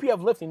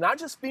IPF lifting, not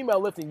just female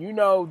lifting,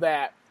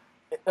 that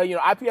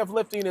IPF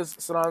lifting is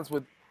synonymous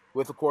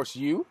with of course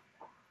you,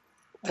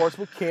 of course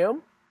with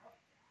Kim,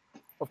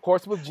 of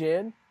course with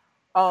Jen.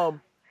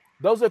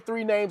 Those are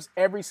three names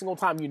every single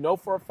time.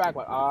 For a fact,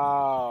 you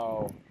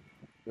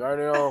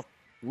already know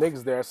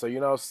niggas there, so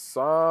you're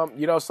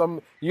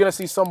gonna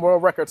see some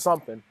world record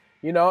something,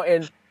 and not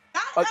every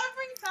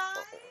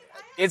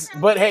time.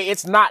 But hey,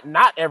 it's not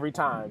every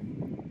time.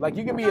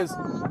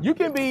 You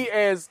can be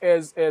as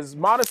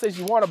modest as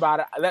you want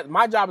about it.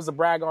 My job is to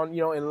brag on,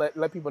 and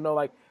let people know,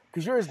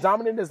 because you're as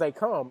dominant as they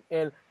come,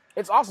 and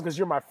it's awesome because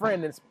you're my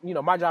friend. And it's,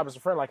 my job as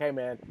a friend, hey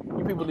man,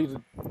 you people need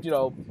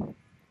to,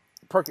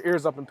 perk your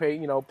ears up and pay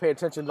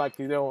attention,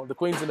 the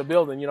queen's in the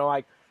building,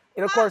 and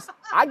of course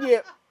I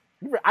get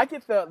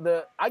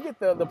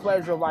the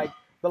pleasure of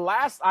the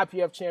last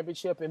IPF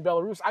championship in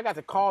Belarus. I got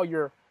to call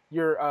your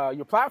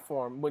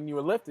platform when you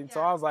were lifting.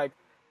 So I was like,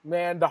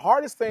 man, the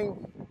hardest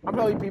thing, I'm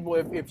telling people,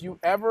 if you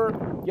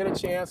ever get a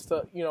chance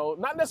to,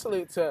 not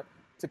necessarily to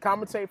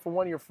commentate for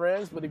one of your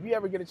friends, but if you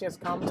ever get a chance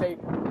to commentate,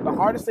 the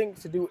hardest thing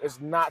to do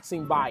is not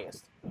seem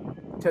biased,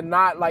 to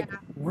not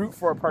root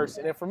for a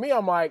person. And for me,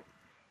 I'm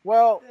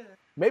well,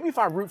 maybe if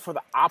I root for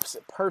the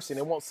opposite person,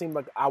 it won't seem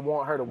like I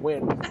want her to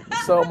win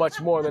so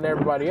much more than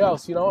everybody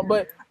else,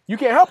 But you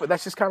can't help it.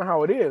 That's just kind of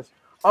how it is.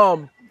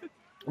 But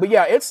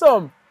yeah, it's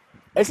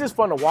just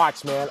fun to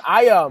watch, man.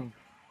 I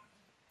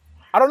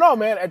don't know,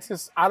 man. It's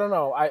just I don't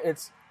know.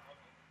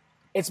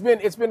 It's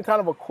been kind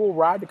of a cool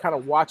ride to kind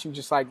of watch you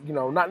just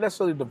not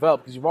necessarily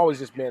develop, because you've always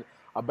just been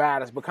a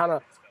badass, but kind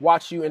of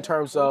watch you in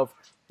terms of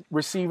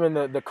receiving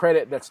the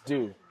credit that's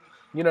due.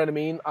 You know what I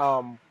mean?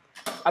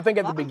 I think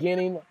at the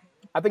beginning,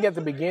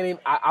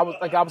 I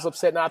was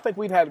upset. Now I think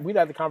we'd had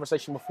the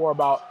conversation before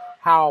about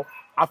how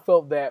I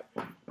felt that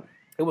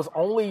it was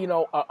only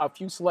a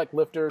few select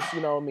lifters,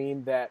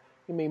 that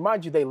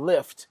mind you, they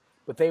lift,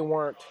 but they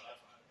weren't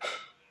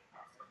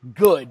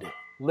good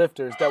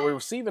lifters that were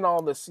receiving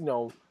all this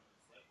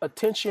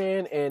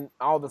attention and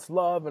all this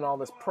love and all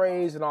this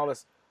praise and all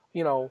this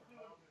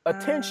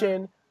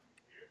attention.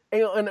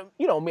 And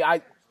me,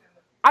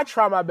 I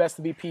try my best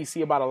to be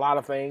PC about a lot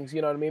of things,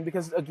 you know what I mean?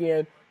 Because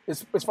again,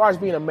 as far as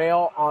being a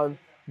male on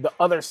the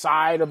other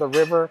side of the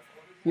river,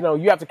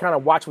 you have to kind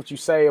of watch what you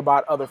say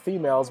about other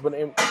females. But,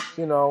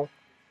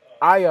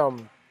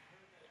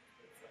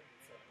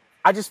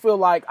 I just feel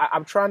like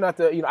I'm trying not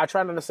to, I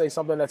try not to say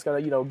something that's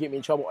going to, get me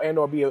in trouble and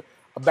or be a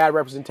bad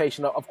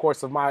representation, of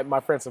course, of my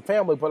friends and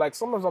family. But,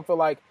 sometimes I feel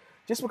like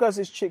just because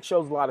this chick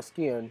shows a lot of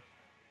skin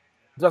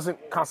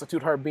doesn't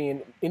constitute her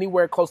being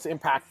anywhere close to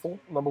impactful,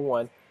 number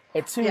one.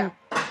 And two,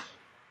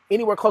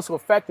 anywhere close to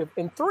effective.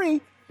 And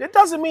three, it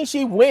doesn't mean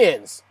she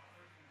wins.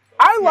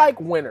 I like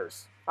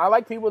winners. I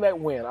like people that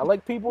win. I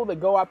like people that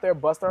go out there,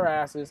 bust their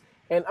asses,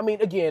 And I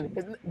mean,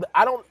 again,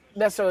 I'm not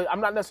necessarily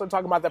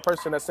talking about that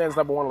person that stands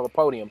number one on the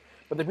podium,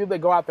 but the people that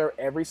go out there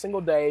every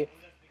single day.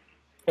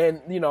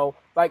 And,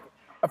 like,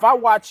 if I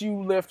watch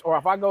you lift, or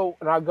if I go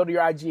to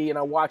your IG and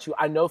I watch you,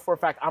 I know for a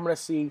fact I'm going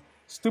to see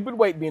stupid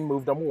weight being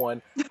moved, number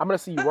one. I'm going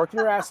to see you working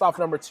your ass off,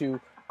 number two.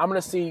 I'm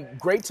going to see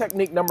great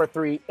technique, number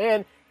three.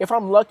 And if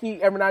I'm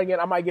lucky, every now and again,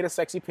 I might get a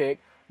sexy pic.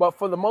 But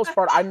for the most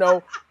part, I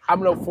know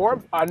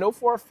for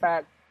a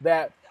fact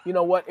that, you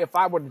know what, if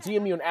I were to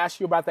DM you and ask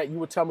you about that, you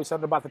would tell me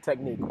something about the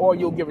technique. Or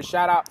you'll give a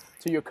shout out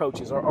to your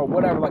coaches or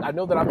whatever. Like, I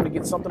know that I'm going to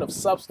get something of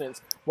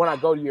substance when I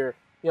go to your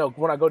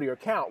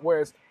account.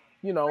 Whereas,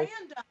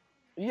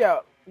 yeah.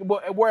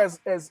 Whereas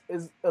as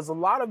a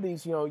lot of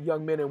these,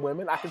 young men and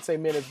women, I can say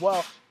men as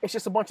well, it's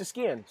just a bunch of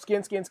skin.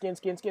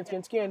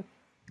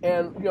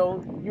 And,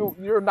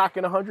 you're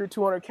knocking 100,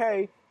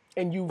 200K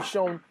and you've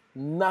shown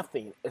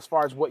nothing as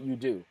far as what you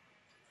do.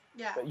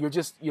 Yeah. You're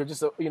just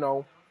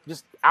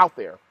just out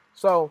there.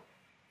 So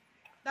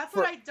that's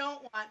what I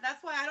don't want.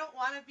 That's why I don't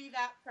want to be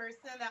that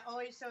person that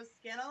always shows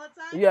skin all the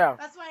time. Yeah.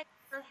 That's why I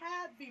never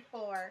had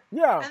before.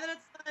 Yeah. And then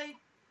it's like,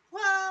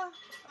 well,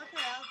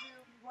 okay, I'll do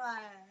what?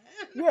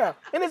 Yeah,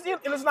 and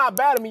it's not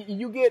bad. I mean,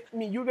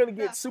 you're gonna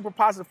get super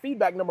positive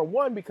feedback. Number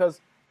one,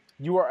 because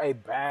you are a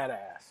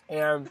badass,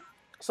 and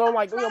so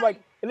like,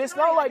 and it's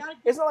not like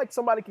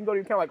somebody can go to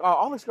your account like, oh,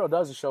 all this girl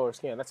does is show her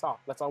skin. That's all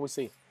we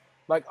see.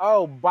 Like,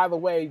 oh, by the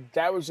way,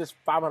 that was just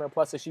 500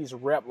 plus that she's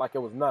repped like it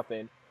was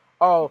nothing.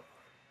 Oh,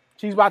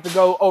 she's about to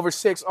go over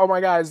 6. Oh my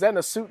God, is that in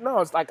a suit? No,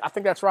 it's like, I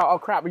think that's right. Oh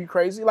crap, are you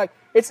crazy? Like,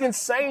 it's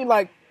insane.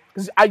 Like,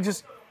 cause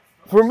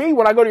for me,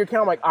 when I go to your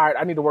account, I'm like, all right,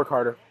 I need to work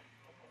harder.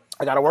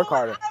 I gotta work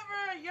harder.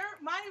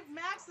 My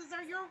maxes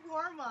are your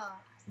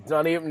warm-up.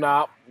 Don't even,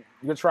 no.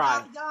 Good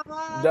try.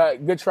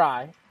 Good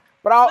try.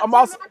 But I'm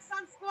also. What's your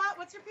max on squat?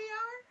 What's your PR?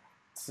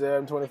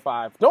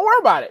 725. Don't worry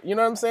about it. You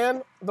know what I'm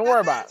saying? Don't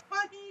worry about it.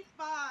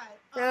 25.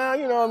 Yeah,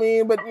 you know what I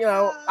mean? But,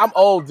 I'm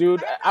old,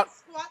 dude. I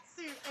squat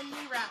suit and knee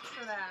wraps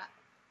for that.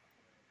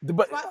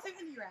 Squat suit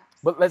and knee wraps.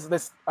 But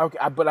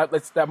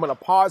I'm going to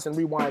pause and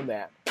rewind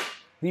that.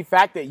 The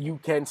fact that you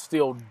can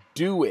still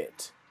do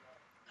it.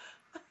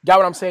 Got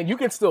what I'm saying? You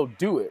can still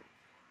do it.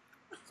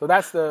 So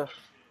that's the...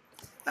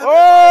 Oh,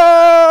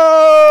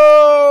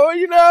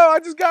 I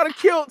just got a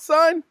kilt,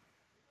 son.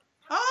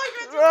 Oh,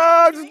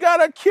 I just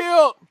got a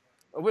kilt.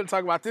 I'm going to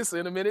talk about this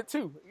in a minute,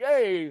 too.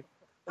 Yay.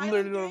 I'm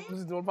literally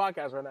doing a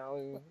podcast right now.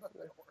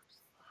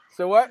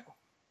 So what?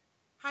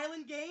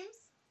 Highland Games?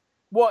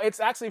 Well, it's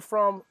actually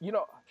from, let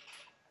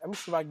me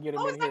see if I can get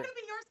him in here. Oh, is that going to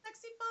be your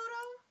sexy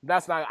photo?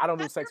 That's not, I don't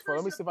do sexy photo.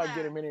 Let me see if I can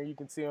get him in here. You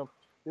can see him.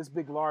 This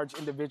big, large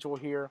individual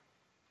here.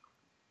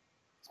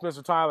 It's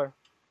Mr. Tyler,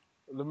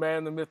 the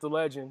man, the myth, the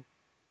legend.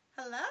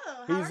 Hello.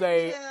 He's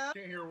Can't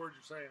hear a word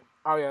you're saying.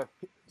 Oh yeah.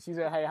 She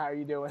said, "Hey, how are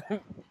you doing?"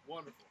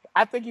 Wonderful.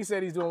 I think he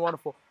said he's doing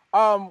wonderful.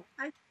 I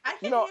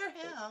can hear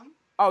him.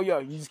 Oh yeah,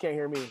 you just can't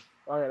hear me.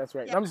 Oh yeah, that's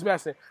right. Yeah. I'm just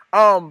messing.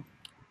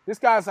 This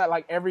guy's had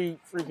like every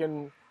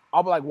freaking,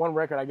 all but like one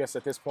record, I guess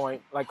at this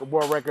point, like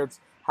world records,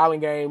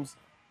 Highland Games,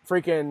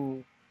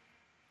 freaking.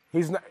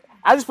 He's not.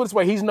 I just put it this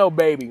way. He's no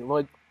baby.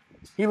 Like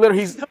he's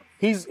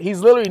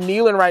literally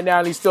kneeling right now,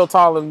 and he's still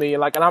taller than me.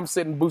 And I'm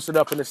sitting boosted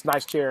up in this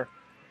nice chair.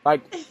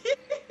 Like,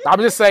 I'm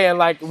just saying,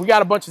 like, we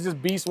got a bunch of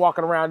just beasts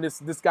walking around.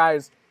 This guy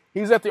is.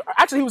 He was at the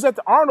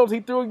Arnold.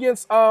 He threw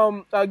against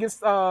I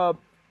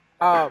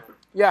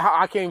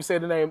can't even say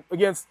the name,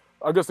 against,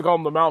 I guess they call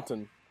him the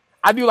Mountain.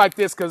 I do like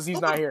this because he's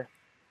not here.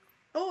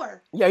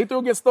 Thor. Yeah, he threw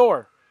against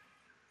Thor.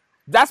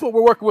 That's what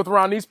we're working with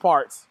around these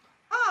parts.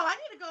 Oh, I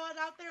need to go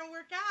out there and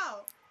work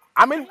out.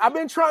 I've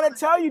been trying to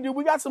tell you, dude,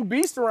 we got some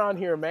beasts around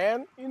here,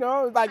 man.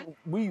 Like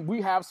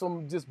we have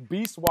some just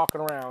beasts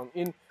walking around.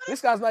 And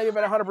this guy's not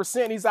even at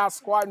 100%. He's out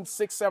squatting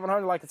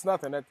 600-700 like it's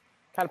nothing. That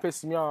kind of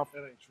pisses me off. That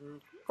ain't true.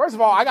 First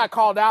of all, I got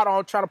called out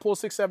on trying to pull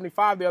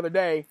 675 the other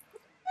day.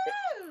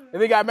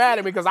 And they got mad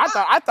at me because I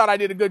thought I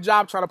did a good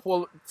job trying to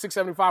pull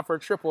 675 for a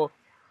triple.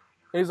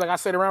 And he's like, I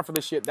sit around for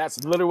this shit.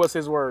 That's literally what's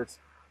his words.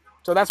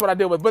 So that's what I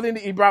did with. But then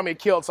he brought me a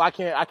kilt, so I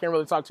can't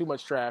really talk too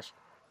much trash.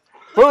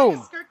 Boom.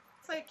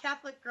 It's like a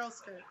Catholic girl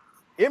skirt.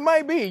 It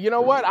might be. You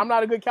know what? I'm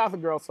not a good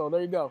Catholic girl, so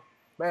there you go.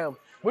 Bam.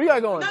 What do you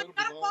got going? No, you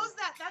gotta pose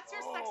that. That's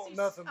your sexy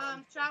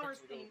shower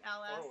scene,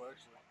 LS.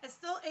 It's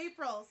still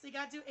April, so you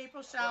gotta do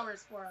April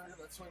showers for us.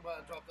 Yeah, swing by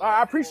and drop that. All right,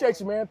 I appreciate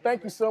you, man.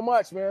 Thank you so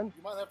much, man.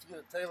 You might have to get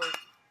it tailored.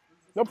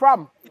 No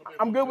problem.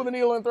 I'm good with the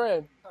needle and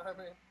thread.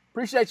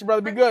 Appreciate you,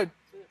 brother. Be good.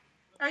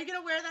 Are you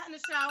gonna wear that in the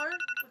shower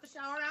with the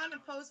shower on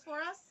and pose for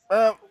us?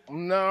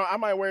 No, I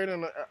might wear it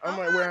in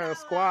a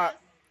squat.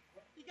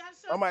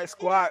 I might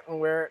squat and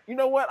wear it. You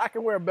know what? I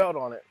can wear a belt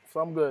on it, so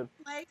I'm good.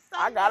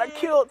 I got a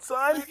kilt,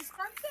 son. It's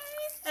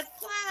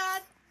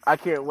plaid. I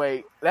can't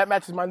wait. That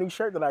matches my new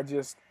shirt that I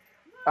just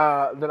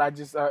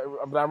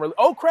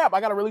oh crap!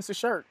 I gotta release a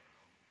shirt.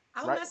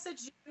 I'll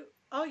message you.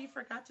 Oh, you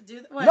forgot to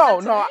do that. What,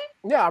 No.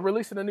 Yeah, I'm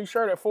releasing a new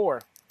shirt at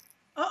 4.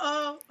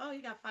 Oh,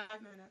 you got 5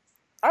 minutes.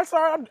 I'm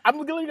sorry. I'm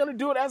literally gonna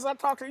do it as I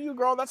talk to you,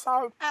 girl. That's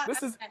how.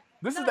 This is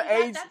the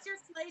age. That's your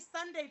Slay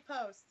Sunday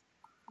post.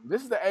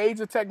 This is the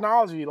age of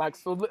technology. Like,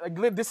 so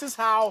this is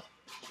how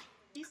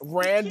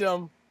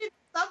random. He's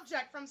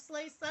subject from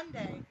Slay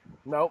Sunday.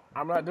 Nope,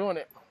 I'm not doing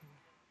it.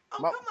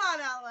 Oh, My- come on,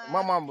 Alex.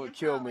 My mom would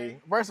kill me.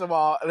 First of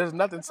all, there's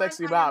nothing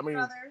sexy about me.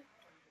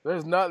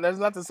 There's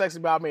nothing sexy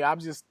about me. I'm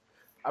just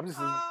a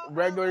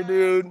regular Alex,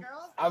 dude. Girls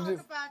I'm talk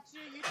just. about you.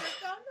 You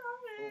just don't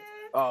know it.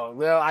 Oh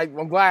well,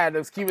 I'm glad.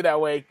 Let's keep it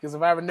that way. Because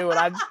if I ever knew it,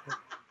 I'd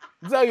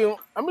tell you.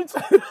 I'm gonna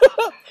tell you.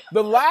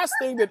 The last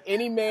thing that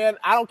any man,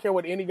 I don't care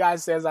what any guy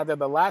says out there,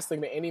 the last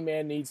thing that any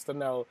man needs to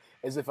know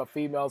is if a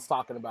female's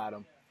talking about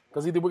him.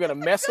 Because either we're gonna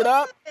mess it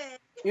up,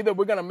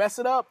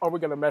 or we're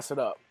gonna mess it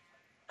up.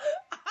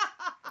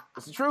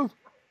 It's the truth.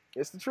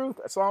 It's the truth.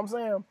 That's all I'm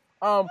saying.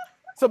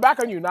 So back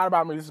on you, not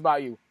about me. This is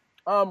about you.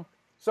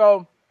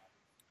 So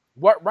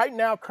what right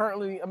now,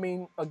 currently, I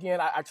mean, again,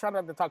 I try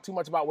not to talk too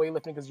much about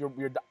weightlifting because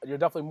you're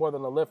definitely more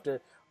than a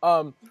lifter.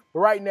 But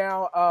right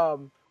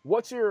now,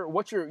 what's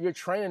your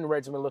training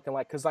regimen looking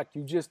like? Because like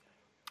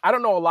I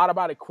don't know a lot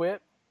about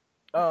Equip.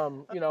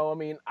 You know, I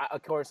mean,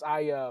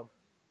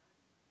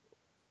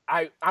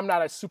 I'm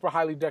not a super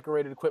highly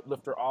decorated Equip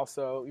lifter.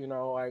 Also, you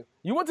know,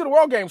 you went to the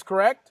World Games,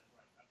 correct?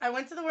 I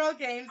went to the World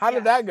Games. How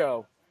did that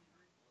go?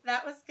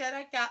 That was good.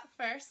 I got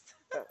first.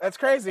 That's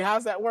crazy.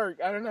 How's that work?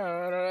 I don't know.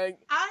 I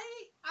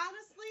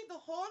honestly, the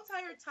whole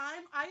entire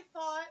time, I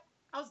thought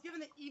I was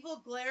giving the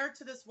evil glare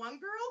to this one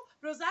girl,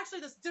 but it was actually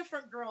this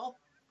different girl.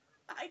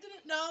 I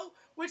didn't know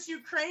which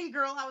Ukraine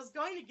girl I was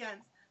going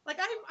against. Like,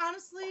 I didn't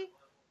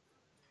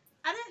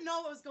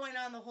know what was going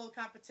on the whole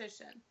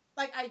competition.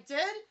 Like, I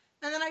did,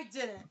 and then I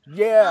didn't.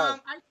 Yeah.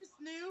 I just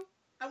knew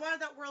I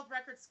wanted that world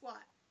record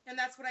squat, and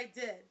that's what I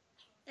did.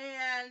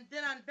 And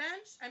then on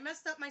bench, I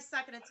messed up my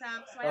second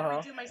attempt, so I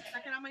had to redo my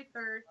second on my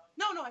third.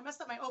 No, I messed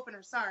up my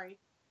opener, sorry.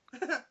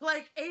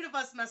 Like, 8 of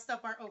us messed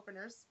up our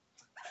openers.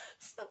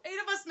 So 8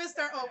 of us missed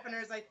our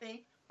openers, I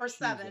think, or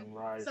 7.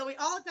 Right. So we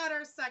all got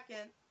our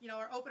second,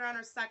 our opener on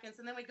our seconds,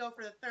 and then we go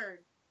for the third.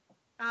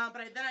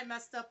 But then I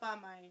messed up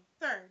on my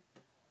third.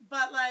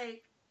 But,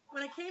 like,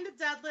 when it came to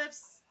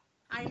deadlifts,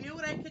 I knew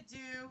what I could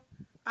do.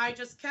 I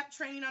just kept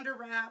training under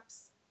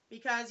wraps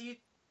because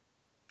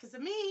to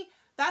me,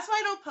 that's why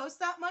I don't post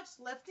that much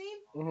lifting,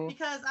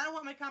 because I don't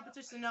want my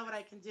competition to know what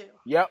I can do.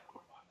 Yep.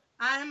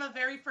 I am a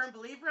very firm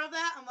believer of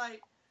that. I'm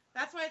like,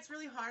 that's why it's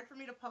really hard for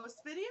me to post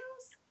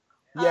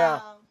videos. Yeah.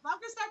 I'm going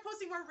to start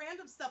posting more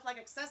random stuff like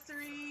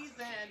accessories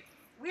and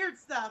weird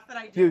stuff that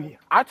I do. Dude,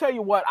 I tell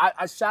you what,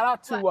 I shout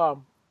out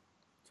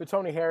to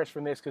Tony Harris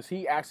from this because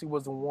he actually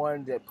was the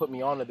one that put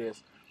me onto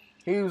this.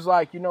 He was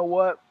like, you know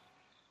what?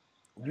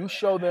 You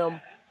show the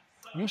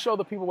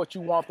people what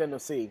you want them to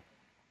see.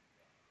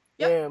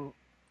 Yep.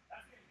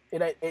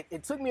 And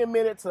it took me a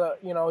minute to,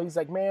 he's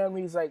like,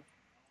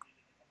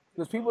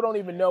 because people don't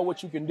even know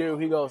what you can do.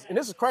 He goes, and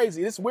this is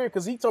crazy. This is weird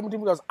because he told me,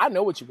 he goes, I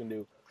know what you can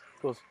do.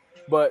 He goes,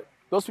 but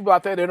those people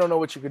out there, they don't know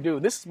what you can do.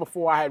 This is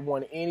before I had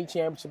won any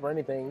championship or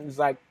anything. He's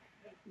like,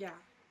 yeah,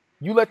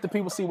 you let the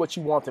people see what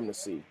you want them to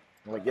see.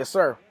 I'm like, yes,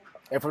 sir.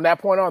 And from that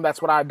point on,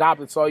 that's what I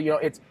adopted. So,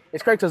 it's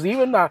crazy because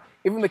even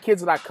the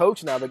kids that I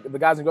coach now, the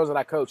guys and girls that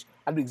I coach,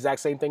 I do the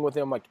exact same thing with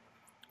them. Like,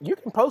 you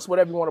can post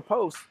whatever you want to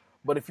post,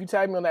 but if you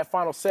tag me on that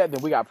final set,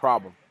 then we got a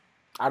problem.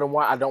 I don't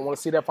want to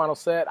see that final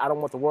set. I don't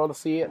want the world to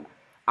see it.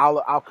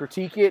 I'll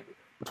critique it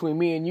between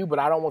me and you, but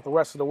I don't want the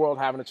rest of the world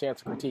having a chance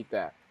to critique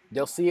that.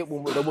 They'll see it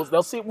when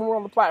we're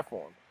on the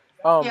platform.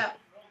 Yeah,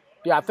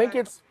 I think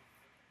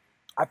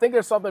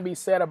there's something to be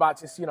said about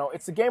just,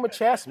 it's a game of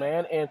chess,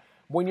 man. And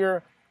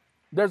when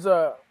there's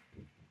a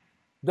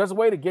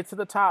way to get to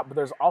the top, but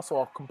there's also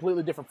a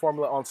completely different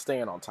formula on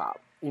staying on top,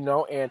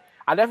 and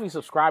I definitely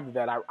subscribe to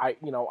that.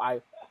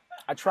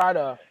 I try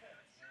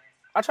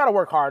to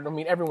work hard. I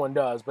mean, everyone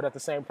does, but at the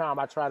same time,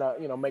 I try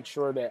to, make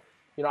sure that,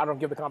 I don't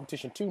give the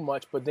competition too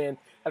much, but then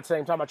at the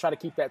same time, I try to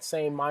keep that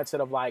same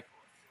mindset of like,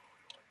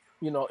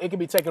 it can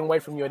be taken away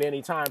from you at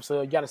any time.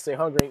 So you got to stay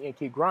hungry and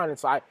keep grinding.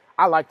 So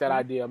I like that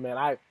idea, man.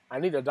 I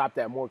need to adopt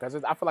that more because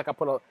I feel like I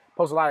post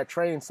a lot of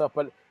training stuff,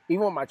 but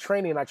even with my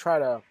training, I try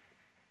to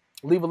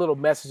leave a little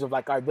message of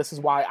like, all right, this is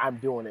why I'm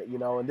doing it,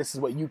 and this is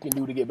what you can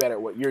do to get better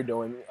at what you're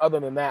doing. Other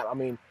than that, I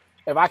mean,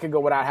 if I could go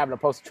without having to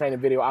post a training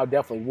video, I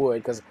definitely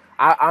would because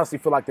I honestly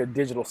feel like they're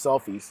digital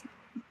selfies,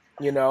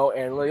 and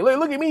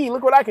look at me,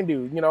 look what I can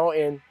do,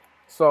 and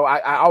so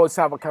I always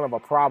have a kind of a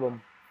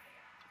problem.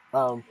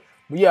 But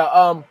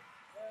yeah,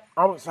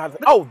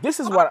 this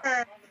is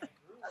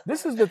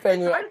the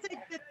thing.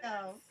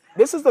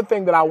 This is the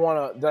thing that I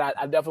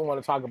definitely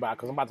want to talk about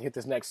because I'm about to hit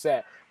this next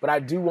set. But I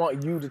do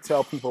want you to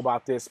tell people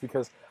about this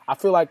because I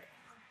feel like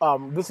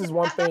this is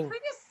one thing. That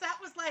previous set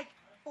was like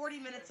 40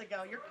 minutes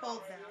ago. You're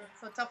cold now.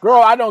 So it's tough. Girl,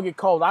 I don't get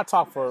cold. I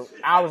talk for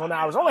hours on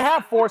hours. I only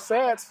have 4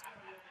 sets.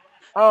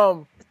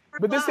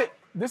 But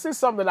this is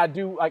something I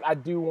do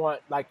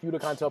want like you to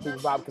kind of tell people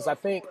about because I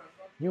think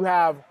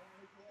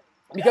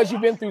because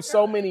you've been through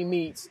so many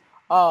meets.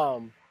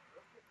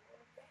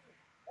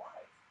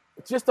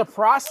 It's just the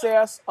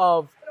process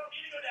of,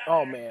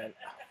 oh man.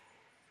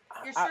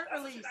 Your shirt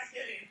release.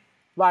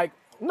 Like,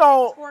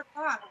 no. It's 4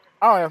 o'clock.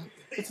 Oh, yeah.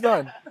 It's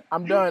done.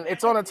 I'm done.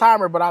 It's on a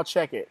timer, but I'll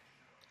check it.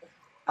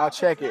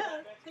 1600.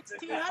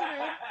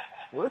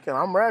 Look,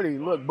 I'm ready.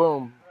 Look,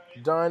 boom,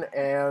 done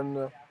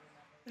and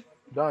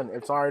done.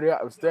 It's already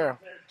up. It's there.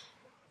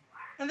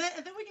 And then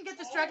we can get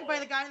distracted by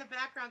the guy in the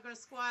background going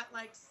to squat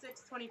like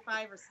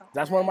 625 or something.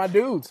 That's one of my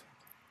dudes.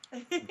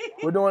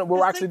 We're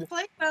The actually, six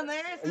plate down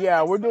there. Is it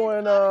yeah, we're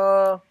doing,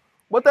 625?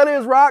 what that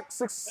is, Rock?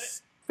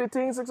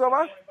 615,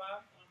 605?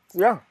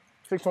 Yeah,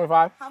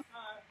 625.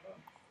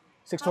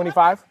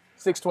 625?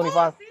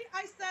 625. Oh, see,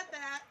 I said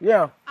that.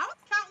 Yeah. I was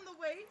counting the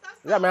weights.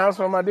 Yeah, man, that's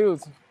one of my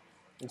dudes.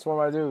 It's one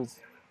of my dudes.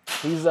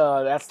 He's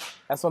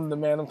that's one of the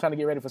man. I'm trying to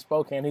get ready for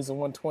Spokane. He's a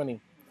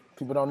 120.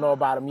 People don't know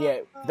about him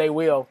yet. They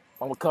will.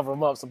 I'm gonna cover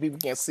him up so people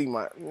can't see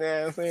my.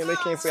 Yeah, I'm saying they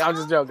can't see. I'm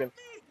just joking.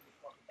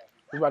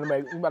 We about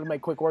to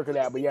make quick work of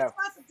that, but yeah.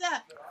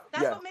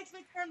 That's Yeah. what makes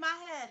me turn my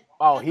head.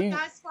 Oh, If the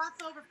guy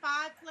squats over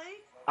 5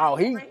 plates. Oh,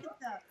 break his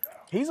depth.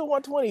 he's a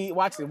 120.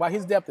 Watch it. Why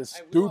his depth is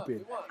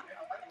stupid.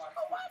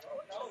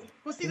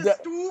 We'll see the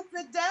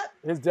stupid depth.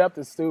 His depth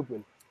is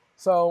stupid.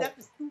 So Depth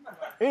is stupid.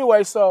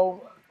 anyway,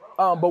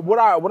 but what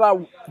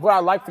I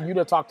like for you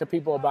to talk to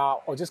people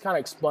about, or just kind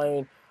of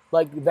explain,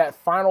 like that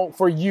final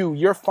for you,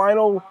 your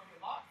final,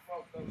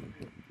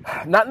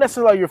 not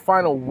necessarily your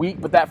final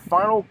week, but that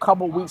final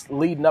couple weeks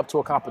leading up to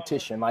a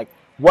competition. Like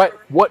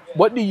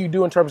what do you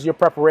do in terms of your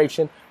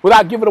preparation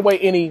without giving away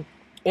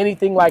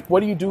anything? Like what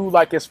do you do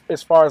like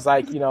as far as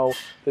like, you know,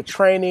 the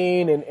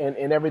training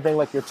and everything,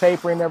 like your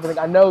tapering and everything?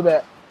 I know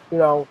that, you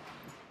know,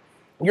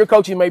 your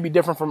coaching may be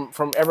different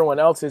from everyone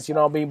else's, you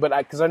know what I mean? But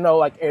because I know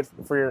like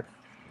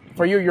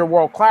for you, you're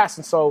world class,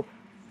 and so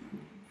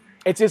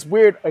it's just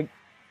weird. Like,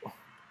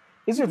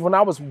 it's just when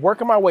I was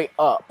working my way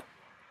up,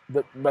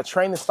 the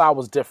training style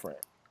was different.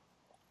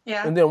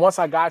 Yeah. And then once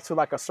I got to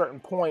like a certain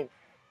point,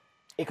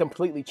 it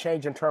completely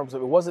changed in terms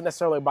of it wasn't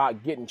necessarily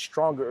about getting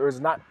stronger. It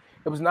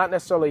was not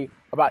necessarily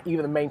about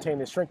even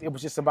maintaining strength. It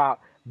was just about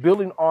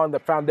building on the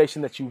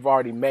foundation that you've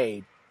already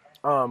made.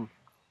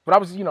 But I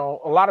was, you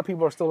know, a lot of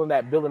people are still in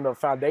that building the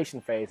foundation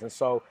phase. And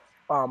so,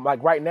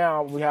 like right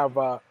now, we have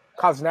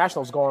college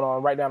nationals going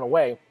on right down the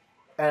way.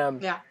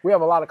 And we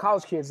have a lot of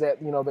college kids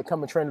that, you know, that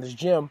come and train at this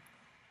gym.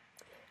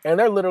 And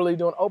they're literally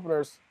doing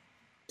openers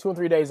 2 and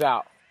 3 days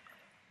out.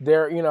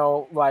 They're, you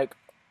know, like,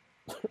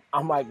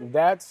 I'm like,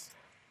 that's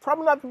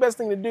probably not the best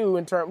thing to do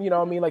in terms, you know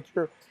what I mean? Like,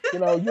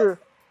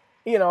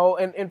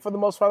 and for the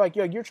most part, like,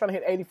 you're trying to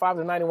hit 85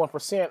 to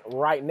 91%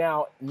 right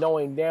now,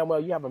 knowing damn well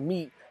you have a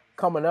meet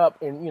coming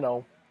up in, you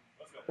know,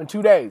 in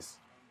 2 days.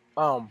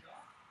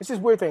 It's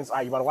just weird things. All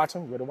right, you about to watch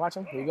him? You ready to watch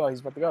him? Here you go.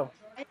 He's about to go.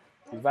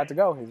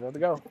 He's about to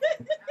go.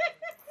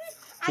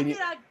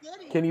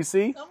 Can you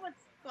see? Someone's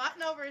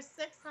squatting over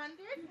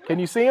 600. Can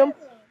you see him?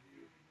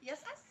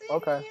 Yes, I see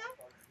Okay. him.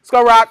 Let's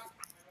go, Rock.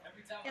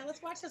 Yeah,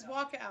 let's watch his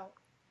walkout.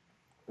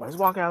 Well, his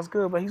walkout's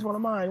good, but he's one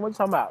of mine. What you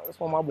talking about? That's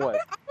one of my boys.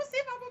 I'm gonna see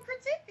if I'm gonna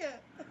critique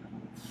it.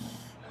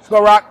 Let's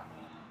go, Rock.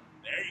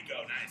 There you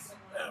go, nice.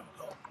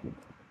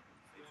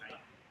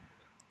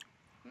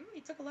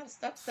 He took a lot of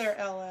steps there,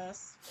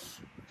 LS.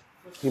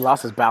 He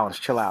lost his balance.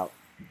 Chill out.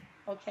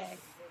 Okay.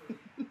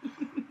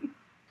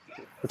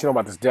 What you know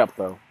about this depth,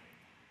 though?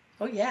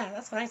 Oh yeah,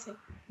 that's what I see.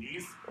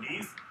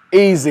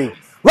 Easy.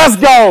 Let's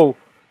go.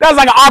 That's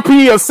like an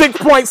RPE of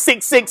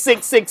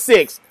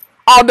 6.66666.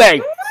 All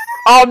day.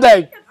 All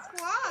day.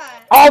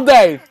 All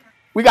day.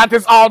 We got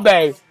this all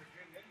day.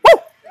 Woo!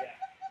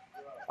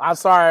 I'm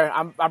sorry.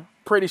 I'm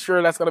pretty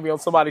sure that's going to be on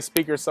somebody's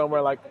speaker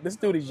somewhere. Like, this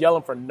dude is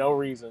yelling for no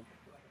reason.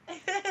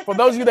 For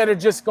those of you that are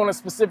just going to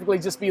specifically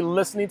just be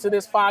listening to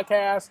this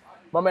podcast,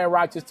 my man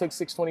Rock just took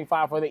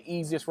 625 for the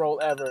easiest roll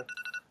ever.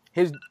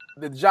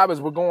 The job is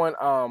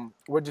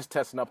we're just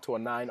testing up to a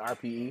 9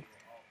 RPE.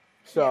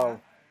 So,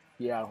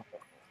 yeah.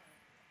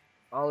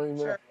 I don't even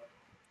know. Sure.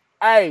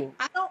 Hey.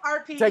 I know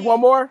RPE. Take one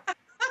more? I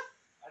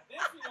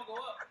definitely gonna go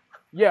up.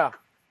 Yeah.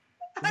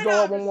 Let's go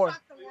up one more.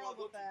 The world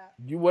with that.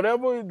 You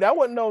whatever. That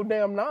wasn't no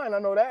damn 9. I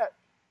know that.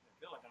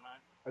 Feel like a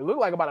 9. It looked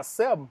like about a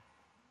 7.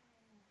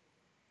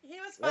 He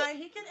was fine.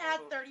 He can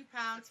add 30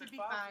 pounds. He'd be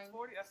fine.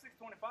 40, that's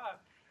 625.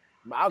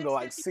 I'll go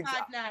like 6.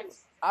 655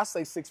 next. I'll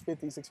say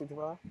 650,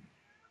 655.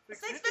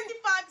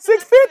 655.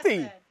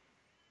 650.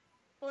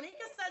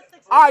 Bonica said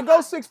 655. All right, go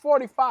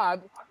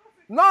 645.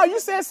 No, you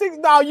said 6.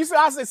 No, you said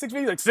I said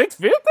 650. Like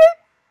 650?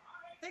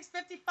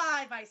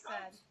 655, I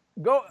said.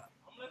 Go.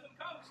 I'm letting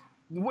coach.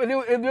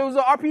 If there was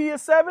an RPE of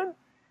 7,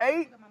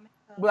 8,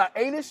 like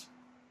 8ish,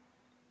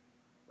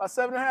 about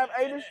 7.5,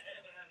 8ish.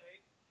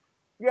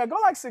 Yeah, go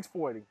like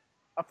 640.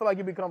 I feel like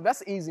it becomes that's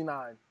an easy 9.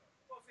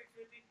 Go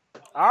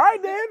 650. All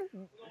right then. Go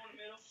in the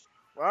middle.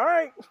 All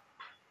right.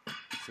 You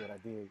see what I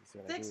did? You see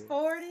what I did?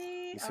 640.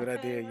 You see what I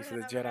did? You see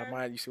the Jedi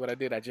mind? You see what I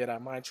did? I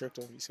Jedi mind tricked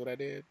him. You see what I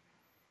did?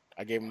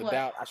 I gave him the What?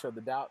 doubt. I showed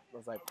the doubt. I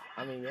was like,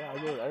 I mean, yeah, I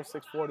did. I was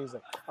 640. He's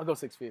like, I'll go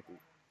 650.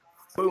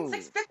 Boom.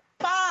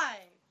 655.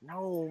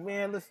 No,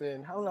 man,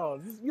 listen. Hold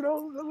on. Just,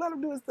 let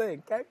him do his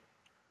thing, okay?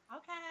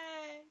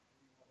 Okay.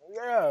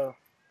 Yeah.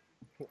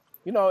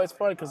 You know, it's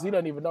funny because he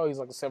doesn't even know he's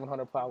like a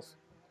 700-pound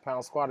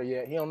squatter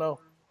yet. He don't know.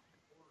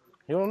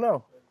 He don't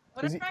know.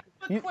 What Is if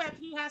he- I quit?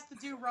 He has to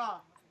do raw.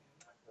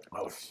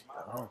 Oh, shit.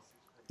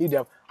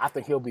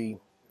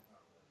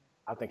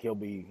 I I think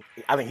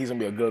he's gonna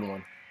be a good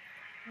one.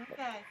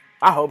 Okay.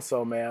 I hope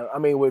so, man. I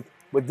mean, with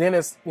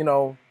Dennis,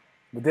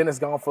 with Dennis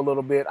gone for a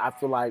little bit, I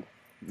feel like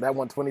that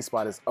 120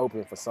 spot is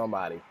open for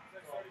somebody.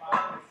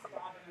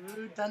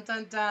 Ooh, dun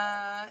dun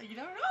dun. You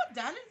don't know,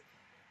 Dennis.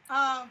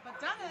 But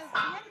Dennis, he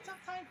had a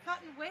tough time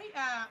cutting weight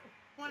at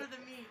one of the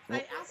meets.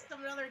 I asked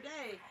him the other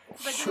day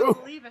because I didn't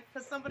believe it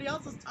because somebody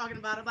else was talking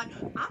about it. I'm like,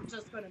 I'm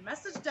just gonna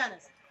message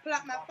Dennis. Pull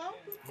out my phone.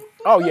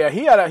 Oh yeah,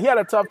 he had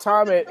a tough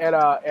time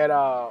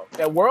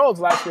at Worlds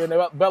last year in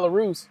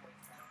Belarus.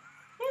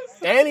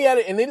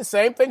 And then the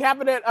same thing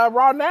happened at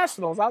Raw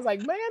Nationals. I was like,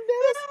 man,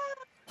 Dennis.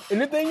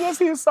 And the thing is,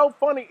 he was so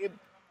funny.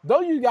 Though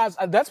you guys,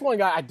 that's one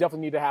guy I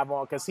definitely need to have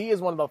on because he is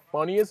one of the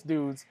funniest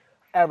dudes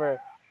ever.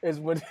 Is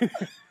when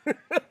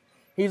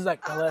he's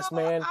like, LS,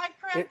 man. I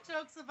crack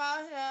jokes about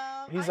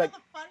him. He's I like,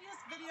 have the funniest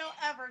video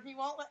ever. He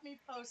won't let me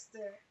post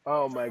it.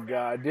 Oh my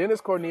God,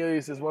 Dennis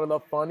Cornelius is one of the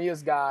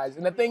funniest guys.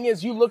 And the thing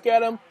is, you look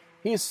at him,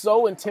 he's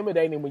so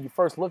intimidating when you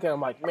first look at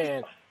him. Like,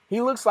 man,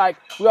 he looks like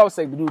we always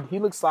say, dude, he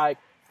looks like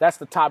that's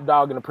the top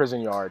dog in the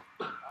prison yard.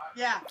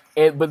 Yeah.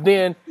 But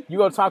then you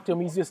go talk to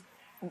him, he's just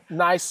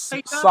nice,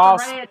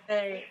 soft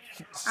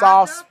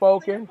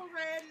spoken.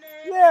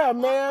 Yeah,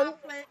 man.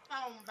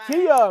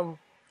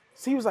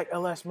 He was like,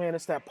 LS, man,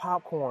 it's that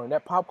popcorn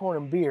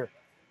and beer.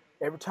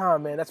 Every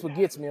time, man, that's what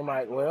gets me. I'm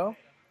like, well,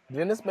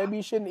 Dennis, maybe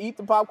you shouldn't eat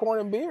the popcorn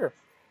and beer.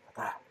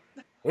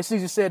 It's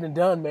easier said than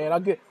done, man.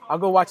 I'll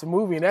go watch a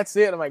movie and that's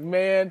it. I'm like,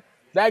 man,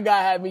 that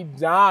guy had me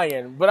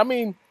dying. But I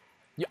mean,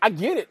 I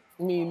get it.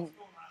 I mean,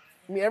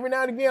 every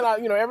now and again,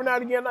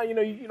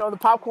 the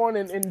popcorn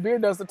and beer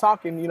does the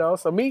talking, So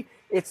for me,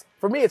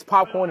 it's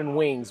popcorn and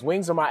wings.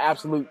 Wings are my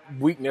absolute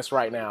weakness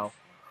right now.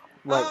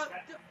 Like,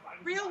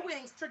 real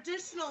wings,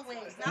 traditional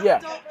wings, not yeah.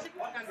 adult chicken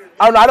nuggets.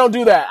 Oh no, I don't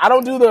do that. I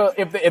don't do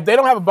if they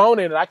don't have a bone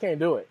in it, I can't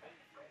do it.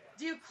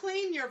 Do you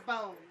clean your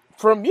bone?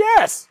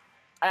 Yes.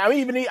 I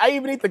even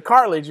eat the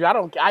cartilage.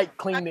 I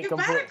clean it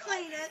completely. You better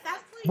clean it.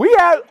 That's clean. We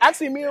had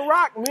actually me and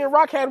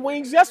Rock had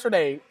wings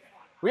yesterday.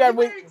 We had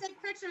wings. You better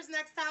take pictures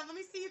next time. Let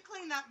me see you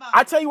clean that bone.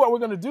 I tell you what we're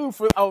gonna do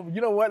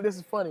you know what? This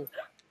is funny.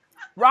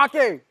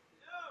 Rocky,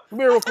 come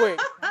here real quick.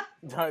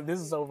 This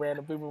is so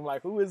random. People are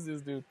like, who is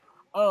this dude?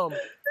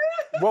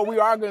 What we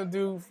are going to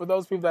do for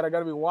those people that are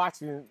going to be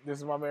watching, this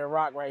is my man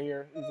Rock right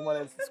here. He's the one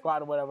that's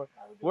squat or whatever.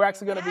 We're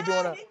actually going to be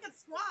doing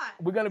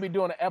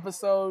an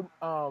episode.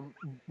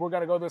 We're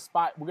going to go to a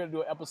spot. We're going to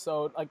do an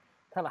episode like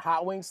kind of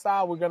hot wing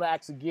style. We're going to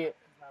actually get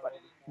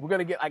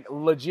like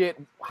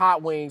legit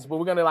hot wings, but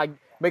we're going to like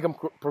make them.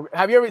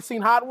 Have you ever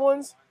seen hot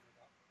ones?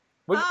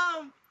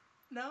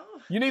 No.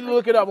 You need to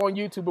look it up on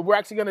YouTube, but we're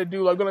actually going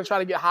to we're going to try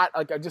to get hot,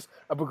 like just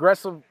a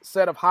progressive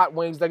set of hot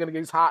wings. They're going to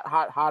get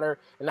hotter,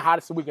 and the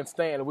hottest that we can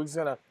stand. We're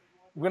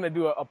going to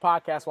do a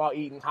podcast while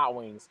eating hot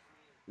wings.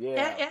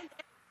 Yeah. And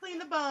clean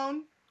the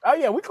bone. Oh,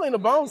 yeah, we clean the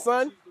bone,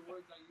 son.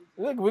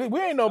 Look,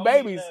 we ain't no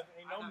babies.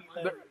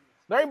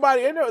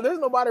 There's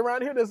nobody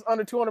around here that's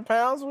under 200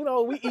 pounds.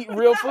 We eat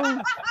real food.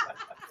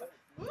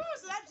 Ooh,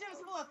 so that gym's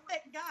full of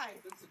thick guys.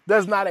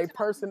 There's not a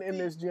person in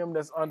this gym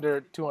that's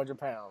under 200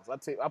 pounds. I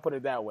put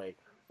it that way.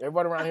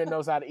 Everybody around here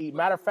knows how to eat.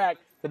 Matter of fact,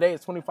 today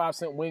is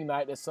 25-cent wing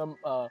night at some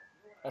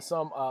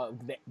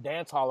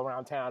dance hall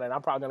around town, and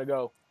I'm probably gonna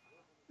go.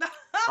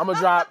 I'm gonna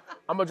drop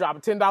a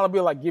 $10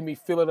 bill. Like,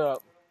 fill it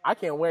up. I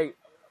can't wait.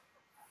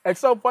 It's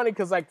so funny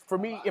because, like, for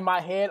me in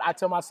my head, I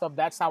tell myself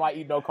that's how I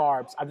eat no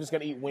carbs. I'm just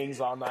gonna eat wings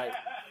all night.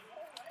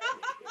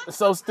 It's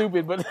so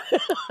stupid, but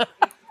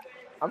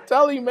I'm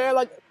telling you, man.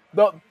 Like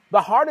the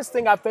hardest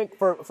thing I think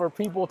for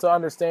people to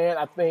understand,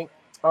 I think,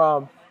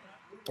 and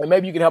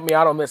maybe you can help me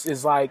out on this,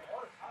 is like.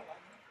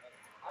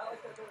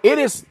 It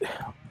is,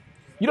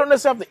 you don't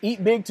necessarily have to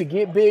eat big to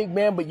get big,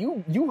 man, but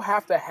you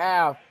have to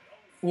have,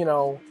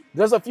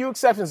 there's a few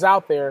exceptions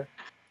out there,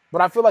 but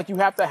I feel like you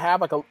have to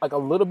have like a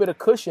little bit of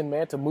cushion,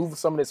 man, to move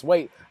some of this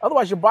weight.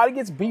 Otherwise, your body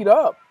gets beat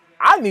up.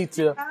 I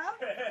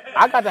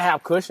got to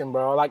have cushion,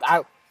 bro. Like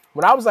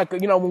when I was like,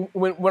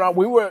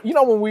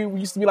 when we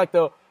used to be like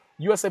the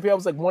USAP, I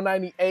was like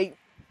 198.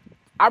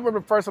 I remember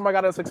the first time I got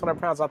to 600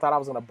 pounds, I thought I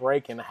was going to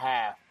break in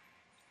half.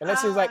 And that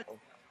seems like.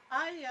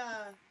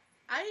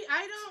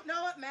 I don't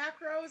know what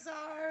macros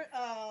are.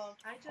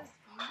 I just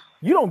eat.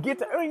 You don't get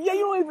to. You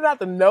don't even have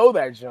to know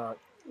that junk.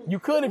 You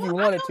could if you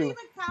wanted to. I don't even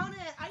count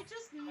it. I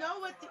just know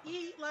what to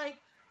eat. Like,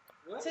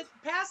 the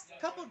past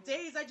couple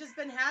days, I just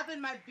been having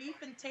my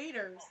beef and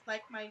taters,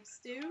 like my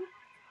stew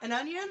and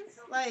onions.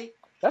 Like,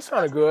 that's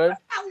kind of good.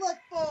 What I look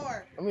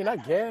for. I mean, I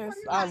guess.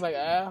 I was like,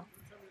 I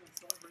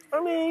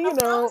mean, The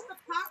pot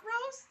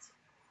roast.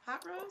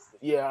 Hot roast.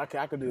 Yeah, I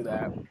could do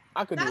that.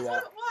 That's what it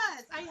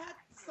was. I had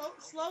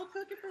slow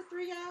cooking for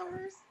 3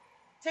 hours.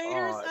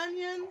 Taters,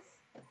 onions.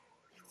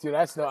 Dude,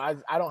 I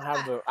don't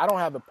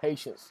have the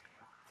patience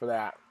for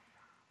that.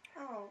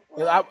 Oh,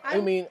 well, I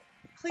mean,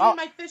 clean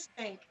my fish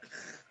tank.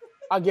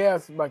 I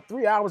guess like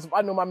 3 hours. If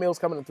I know my meal's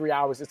coming in 3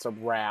 hours, it's a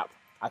wrap.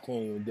 I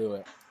can't even do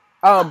it.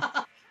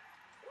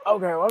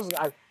 Okay,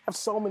 I have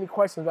so many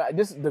questions.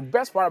 The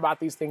best part about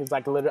these things is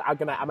like literally, I'm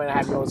gonna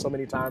have you on so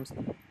many times.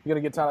 You're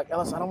gonna get tired. Like,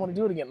 Ellis, I don't want to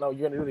do it again. No,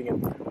 you're gonna do it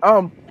again.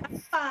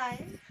 That's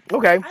fine.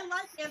 Okay. I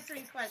like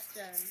answering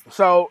questions.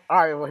 So, all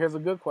right. Well, here's a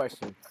good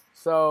question.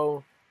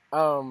 So,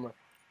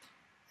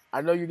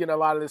 I know you're getting a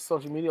lot of this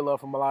social media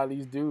love from a lot of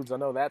these dudes. I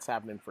know that's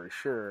happening for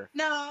sure.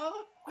 No.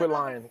 Quit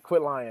lying.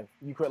 Quit lying.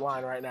 You quit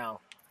lying right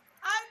now.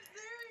 I'm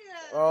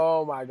serious.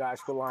 Oh my gosh,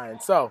 quit lying.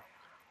 So,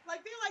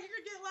 Like, they're like, you're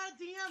gonna get a lot of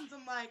DMs.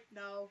 I'm like,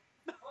 no.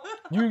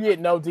 you get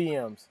no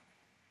DMs.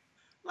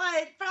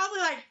 Like, probably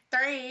like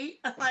 3.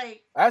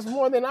 Like, That's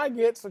more than I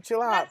get, so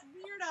chill out. that's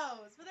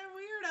weirdos. But they're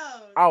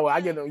weirdos. Oh, I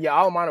get them. Yeah,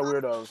 all of mine are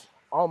weirdos.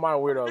 All of mine are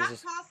weirdos. Not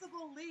Just-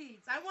 possible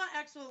leads. I want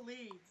actual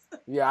leads.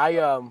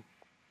 yeah,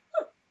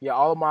 yeah,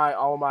 all of my,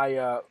 all of mine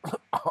are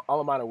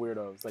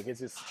weirdos. Like, it's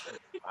just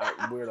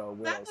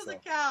weirdo. That So.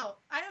 doesn't count.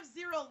 I have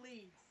 0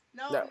 leads.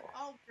 No, No.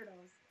 all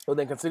weirdos. Well,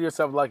 then consider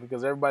yourself lucky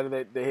because everybody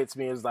that hits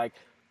me is like,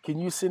 can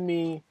you send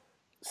me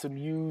some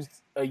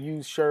used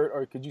shirt,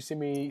 or could you send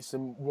me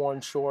some worn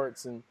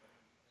shorts and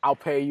I'll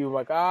pay you? I'm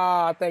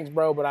like, thanks,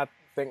 bro, but I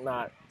think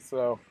not.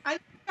 So I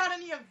never got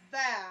any of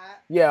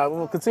that. yeah,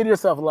 well, consider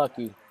yourself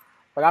lucky.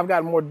 Like, I've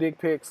gotten more dick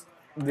pics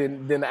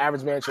than the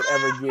average man should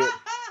ever get.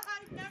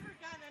 I've never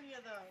gotten any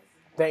of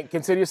those.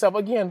 Consider yourself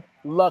again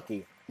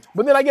lucky.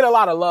 But then I get a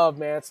lot of love,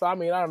 man. So I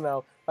mean, I don't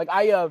know. Like,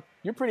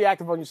 you're pretty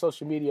active on your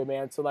social media,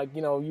 man. So like,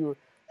 people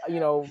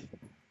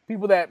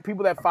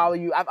that follow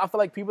you, I feel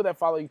like people that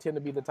follow you tend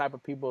to be the type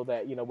of people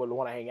that, would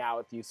want to hang out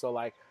with you. So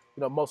like,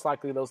 most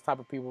likely those type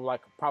of people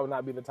like probably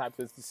not be the type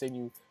to send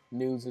you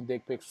nudes and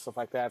dick pics and stuff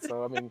like that.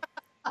 So I mean,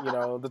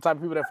 the type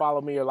of people that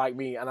follow me are like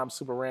me, and I'm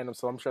super random.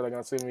 So I'm sure they're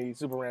gonna send me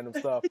super random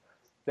stuff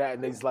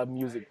and they just love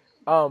music.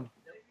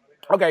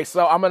 Okay,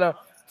 so I'm gonna.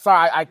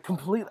 Sorry,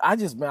 I'm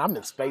just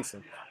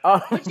spacing.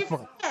 What'd you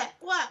forget?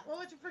 What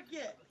would you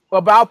forget?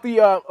 About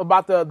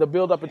the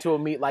build up into a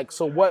meet, like,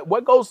 so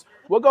what goes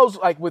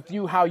like with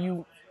you, how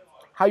you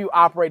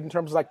operate in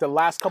terms of like the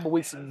last couple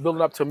weeks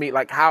building up to a meet,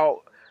 like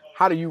how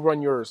do you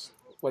run yours?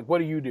 Like, what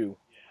do you do?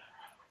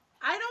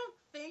 I don't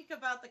think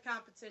about the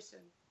competition.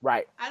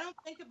 Right. I don't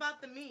think about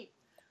the meet.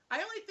 I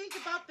only think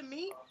about the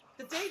meet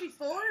the day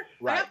before.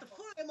 Right. I have to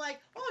fly. I'm like,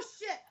 oh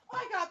shit! Oh,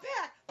 I got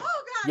back. Oh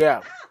god. Yeah. I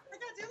got to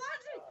do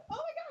laundry. Oh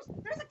my gosh!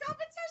 There's a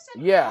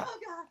competition. Yeah. Oh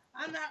god!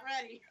 I'm not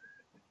ready.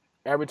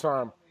 Every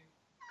time.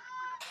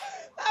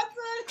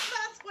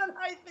 That's when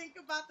I think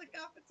about the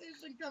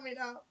competition coming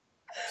up.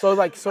 So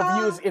like, so for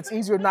you, it's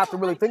easier not to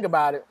really think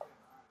about it.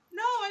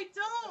 No, I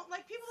don't.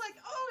 Like, people are like,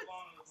 oh,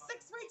 it's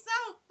 6 weeks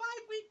out, 5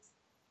 weeks,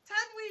 10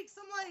 weeks.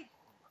 I'm like,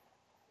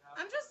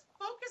 I'm just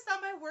focused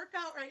on my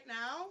workout right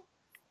now.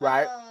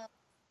 Right.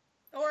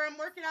 Or I'm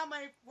working on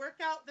my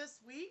workout this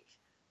week.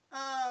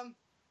 I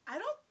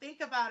don't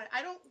think about it.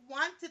 I don't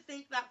want to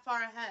think that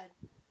far ahead.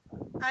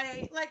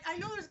 I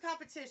know there's a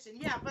competition,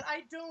 yeah, but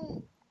I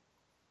don't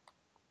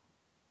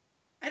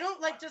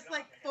just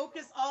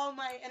focus all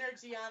my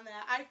energy on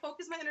that. I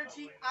focus my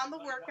energy on the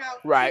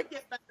workout Right. to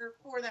get better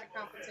for that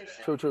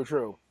competition.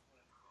 True.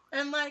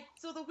 And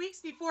so the weeks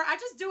before, I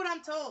just do what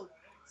I'm told.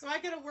 So I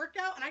get a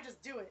workout and I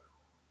just do it.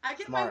 I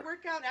get Smart. my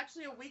workout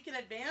actually a week in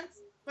advance,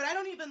 but I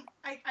don't even,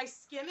 I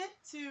skim it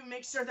to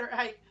make sure they're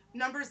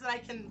numbers that I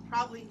can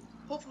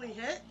hopefully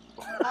hit.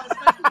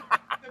 Especially with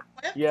the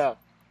equipped. Yeah.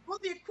 Well,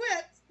 the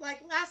equipped,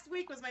 last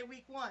week was my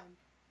week 1.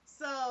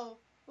 So,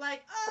 I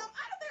don't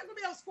think I'm going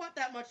to be able to squat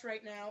that much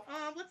right now.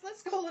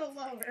 Let's go a little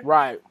lower.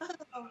 Right.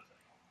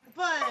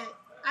 But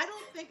I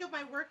don't think of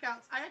my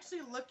workouts. I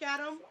actually look at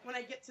them when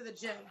I get to the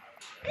gym.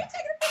 Are you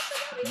taking a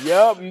picture of me?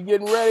 Yep. You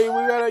getting ready?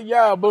 We gotta.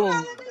 Yeah. Boom. Let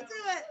me do it.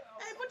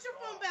 Hey, put your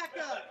phone back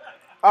up.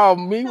 Oh,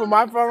 me with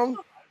my phone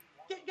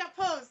Get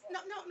posed. No,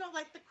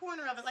 like the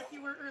corner of it, like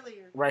you were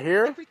earlier. right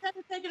here. Like pretend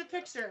you're taking a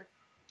picture.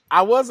 I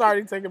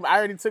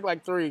already took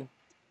like 3.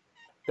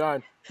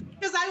 Done.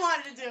 Because I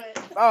wanted to do it.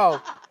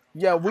 Oh,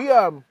 yeah, we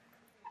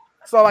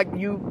so like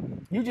you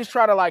just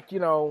try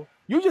to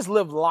you just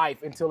live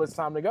life until it's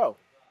time to go.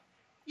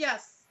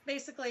 Yes,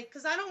 basically,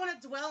 because I don't want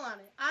to dwell on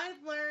it.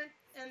 I've learned,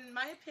 in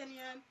my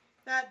opinion,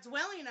 that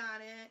dwelling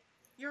on it,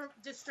 you're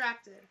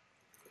distracted.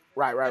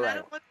 Right. And I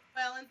don't want to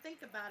dwell and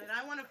think about it.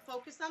 I want to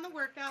focus on the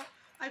workout.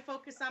 I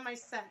focus on my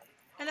set.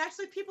 And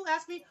actually, people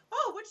ask me,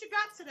 "Oh, what you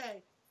got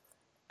today?"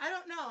 I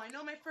don't know. I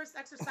know my first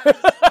exercise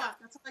is a squat.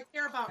 That's all I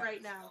care about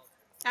right now.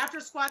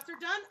 After squats are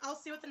done, I'll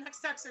see what the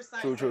next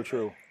exercise is.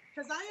 True.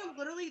 Because I am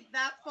literally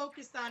that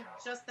focused on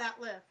just that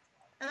lift.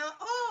 And I'm like,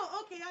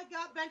 oh, okay, I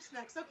got bench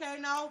next. Okay,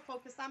 now I'll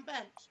focus on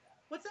bench.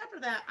 What's after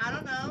that? I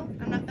don't know.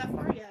 I'm not that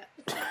far yet.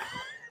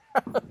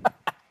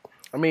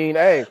 I mean,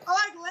 hey.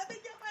 Let me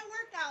get my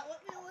workout.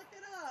 Let me look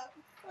it up.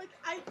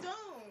 I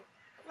don't.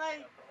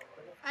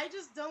 I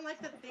just don't like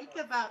to think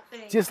about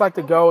things. Just like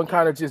to go and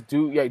kind of just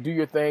do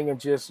your thing and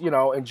just,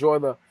 enjoy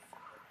the.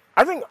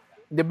 I think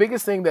the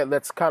biggest thing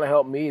that's kind of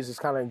helped me is just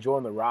kind of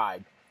enjoying the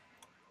ride.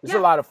 It's a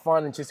lot of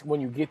fun, and just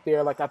when you get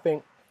there, I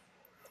think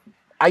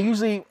I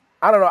don't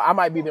know, I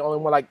might be the only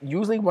one.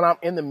 Usually when I'm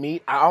in the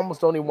meet, I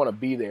almost don't even want to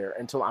be there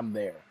until I'm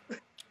there.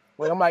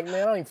 I'm like, man,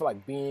 I don't even feel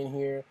like being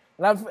here.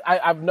 And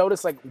I've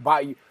noticed like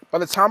by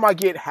the time I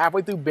get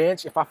halfway through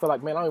bench, if I feel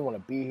like, man, I don't even want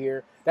to be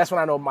here, that's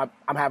when I know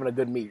I'm having a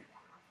good meet.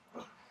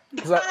 Oh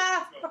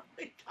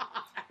my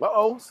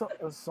God.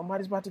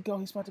 Somebody's about to go.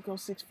 He's about to go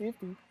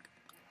 650.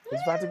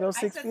 He's about to go I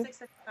said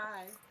 650.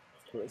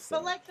 655.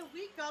 But like the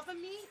week of a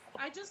meet,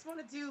 I just want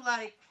to do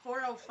like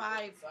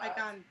 405,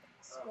 like on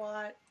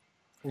squat.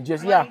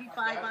 Just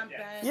 185 on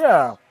bench.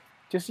 yeah.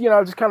 Just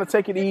just kind of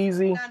take it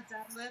easy. On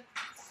deadlift.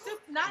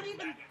 Not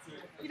even,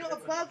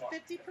 above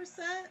 50%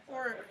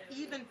 or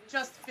even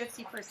just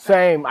 50%.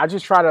 Same. I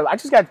just got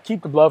to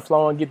keep the blood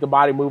flowing, get the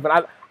body moving.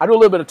 I do a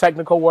little bit of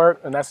technical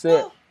work, and that's it.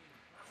 Well,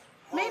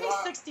 maybe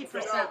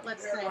 60%,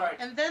 let's say.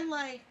 And then,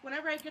 like,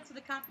 whenever I get to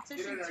the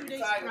competition 2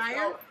 days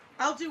prior,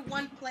 I'll do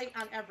one plate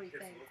on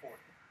everything.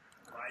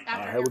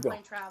 After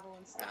airplane travel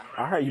and stuff.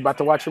 All right, you about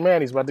to watch your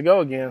man. He's about to go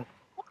again.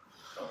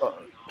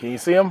 Can you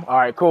see him? All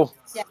right, cool.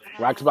 Yeah.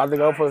 Rock's about to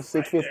go for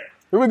 650.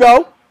 Here we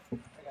go.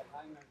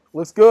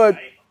 Looks good.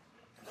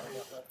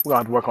 We're going to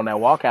have to work on that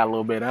walkout a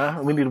little bit, huh?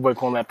 We need to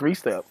work on that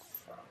 3-step.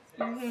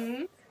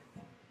 Mm-hmm.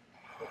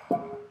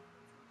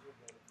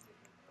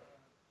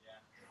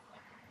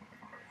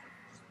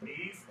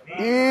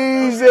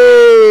 Easy.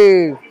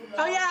 Oh,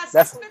 yeah,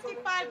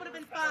 655 would have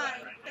been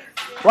fine.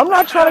 Well, I'm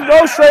not trying to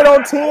go straight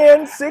on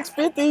 10.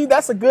 650,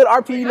 that's a good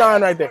RPE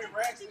 9 right there.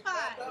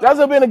 655. That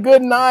would have been a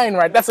good 9,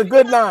 right? That's a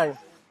good 9.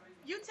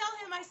 You tell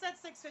him I said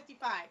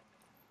 655.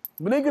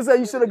 But nigga said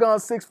you should have gone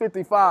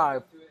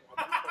 655.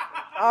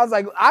 I was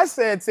like, I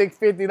said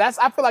 650. I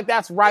feel like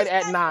that's right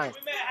at 9. We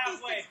met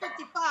halfway.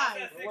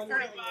 655.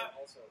 655.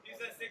 You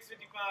said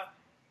 655.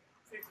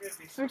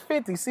 650.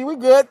 650. See, we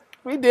good.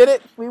 We did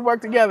it. We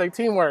worked together.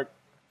 Teamwork.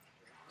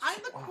 I'm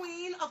the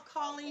queen of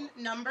calling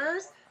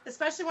numbers,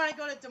 especially when I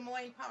go to Des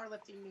Moines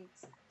powerlifting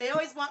meets. They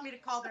always want me to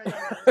call their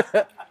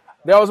numbers.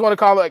 They always want to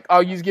call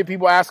you just get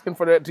people asking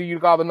for you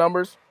to call the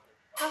numbers.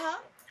 Uh-huh.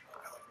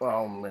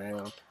 Oh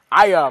man.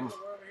 Queen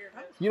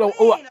of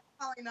calling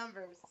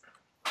numbers.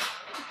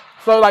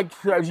 So like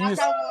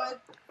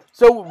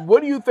so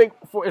what do you think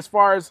for as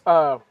far as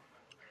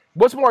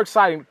what's more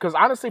exciting? Because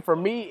honestly, for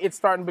me, it's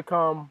starting to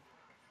become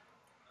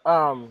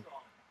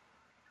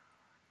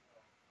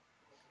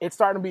it's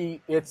starting to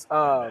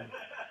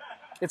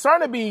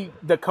be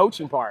the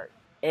coaching part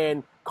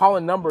and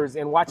calling numbers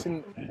and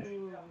watching.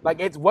 Like,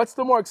 what's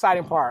the more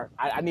exciting part?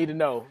 I need to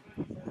know.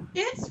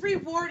 It's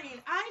rewarding.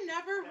 I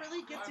never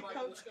really get to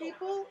coach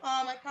people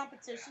at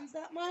competitions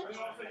that much.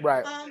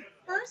 Right.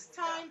 First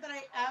time that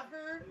I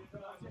ever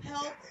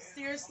helped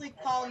seriously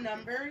call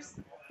numbers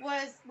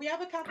was we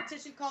have a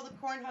competition called the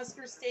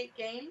Cornhusker State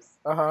Games.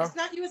 Uh-huh. It's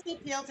not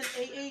USAPL, it's an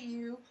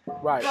AAU.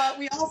 Right. But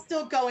we all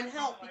still go and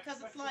help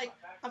because it's like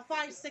a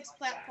 5-6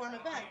 platform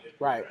event.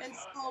 Right. And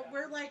so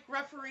we're like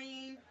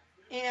refereeing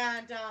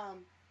and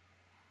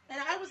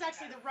I was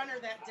actually the runner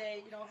that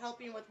day,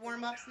 helping with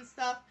warm-ups and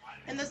stuff.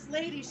 And this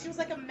lady, she was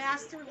like a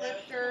master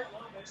lifter.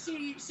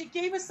 She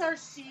gave us our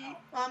sheet,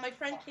 my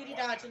friend Katie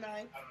Dodge and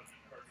I,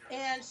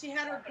 and she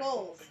had her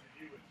goals.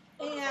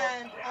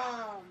 And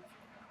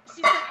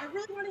she said, I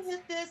really want to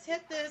hit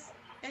this.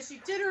 And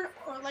she did her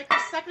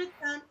second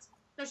attempt.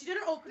 No, she did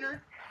her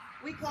opener.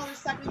 We called her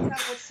second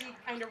attempt, what she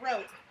kind of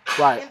wrote.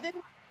 Right. And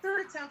then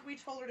third attempt, we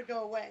told her to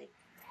go away.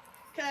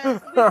 Because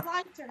we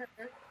lied to her.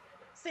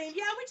 Saying,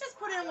 yeah, we just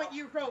put in what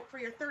you wrote for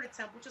your third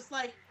attempt, which is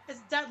like,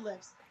 it's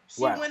deadlifts.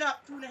 She went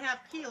up 2.5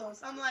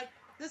 kilos. I'm like,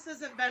 this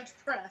isn't bench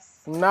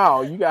press.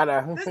 No, you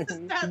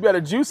gotta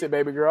juice it,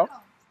 baby girl.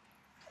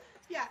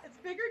 Yeah, it's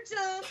bigger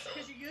jumps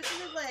because you're using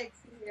your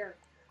legs here.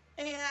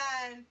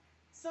 And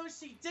so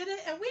she did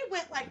it, and we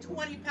went like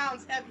 20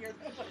 pounds heavier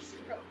than what she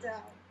wrote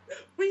down.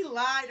 We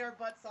lied our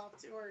butts off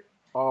to her.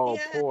 Oh,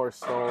 poor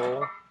soul.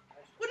 Well,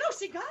 no,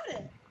 she got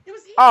it. It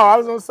was easy. Oh, I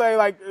was gonna say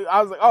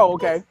oh,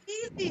 okay.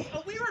 It was easy.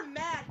 But we were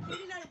mad.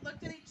 Katie and I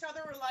looked at each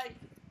other. We're like,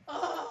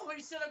 oh,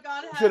 we should have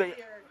gone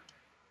heavier.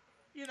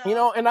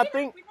 And I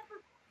think we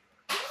never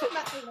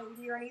met the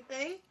lady or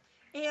anything.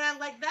 And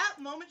like that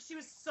moment, she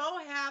was so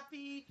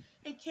happy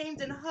and came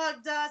and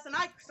hugged us, and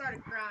I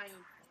started crying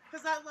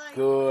because I like.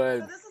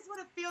 Good. So this is what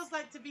it feels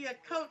like to be a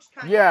coach,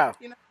 kind of.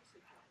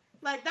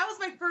 Like that was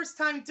my first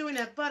time doing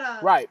it, but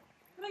right.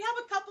 But I have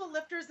a couple of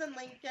lifters in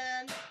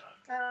Lincoln.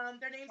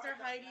 Their names are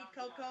Heidi,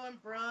 Coco, and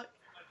Brooke.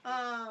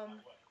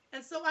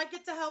 And so I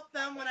get to help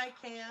them when I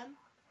can.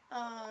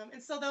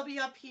 And so they'll be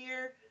up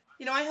here.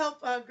 I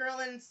help a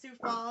girl in Sioux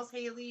Falls,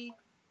 Haley.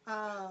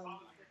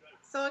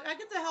 So I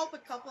get to help a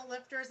couple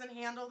lifters and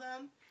handle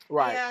them.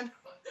 Right. And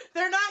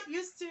they're not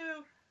used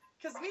to,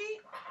 because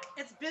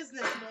it's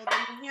business mode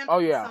when you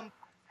handle some.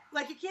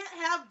 Like, you can't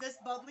have this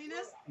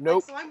bubbliness.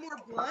 Nope. So I'm more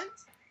blunt.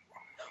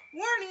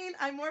 Warning,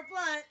 I'm more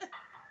blunt.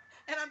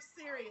 And I'm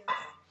serious.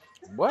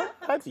 What?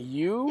 That's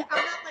you? Yeah,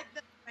 I'm not like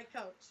this, my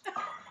coach.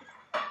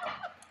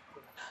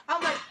 I'm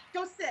like,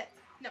 go sit.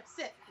 No,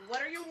 sit.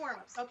 What are your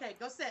warm-ups? Okay,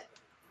 go sit.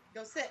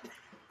 Go sit.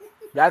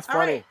 That's All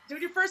funny. right, do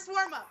your first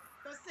warm-up.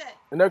 Go sit.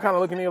 And they're kind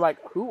of looking at you like,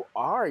 who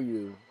are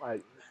you?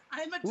 Like,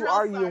 I'm a who drill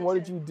are you sergeant. and what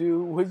did you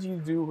do? What did you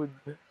do?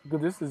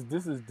 Because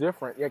this is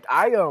different. Like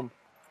I'm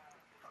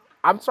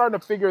starting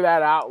to figure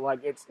that out. Like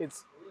it's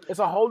it's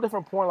a whole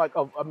different point. Like,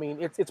 I mean,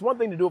 it's one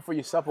thing to do it for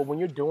yourself, but when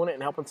you're doing it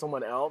and helping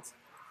someone else,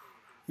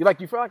 you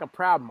feel like a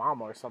proud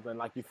mama or something.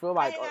 Like you feel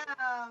like,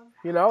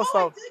 you know. Oh, So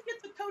I did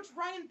get to coach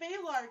Ryan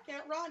Baylor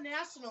at Raw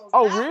Nationals.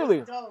 Oh, that really?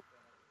 Was dope.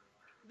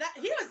 That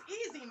he was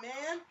easy,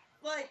 man.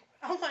 Like,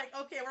 I'm like,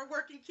 okay, we're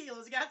working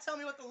kilos. You gotta tell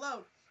me what to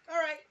load. All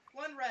right,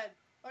 1 red.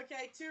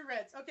 Okay, 2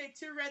 reds. Okay,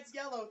 2 reds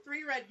yellow,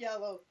 3 red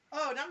yellow.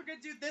 Oh, now we're gonna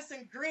do this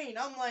in green.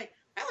 I'm like,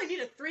 I only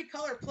needed 3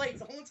 color plates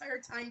the whole entire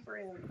time for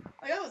him.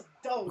 Like, that was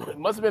dope. it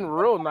must have been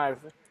real nice.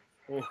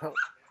 You know?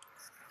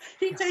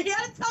 He had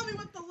to tell me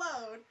what to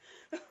load,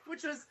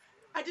 which was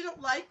I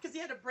didn't like because he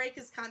had to break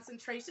his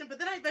concentration. But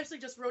then I eventually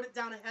just wrote it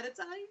down ahead of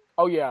time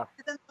Oh yeah.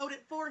 and then load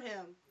it for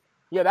him.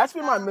 Yeah, that's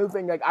been my new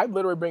thing. Like, I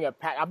literally bring a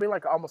pack. I bring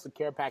like almost a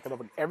care packet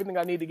of everything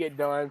I need to get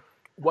done.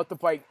 What the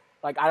fight?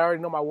 Like, I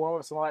already know my warm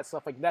ups and all that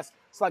stuff. Like, it's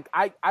like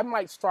I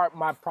might start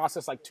my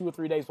process like 2 or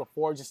 3 days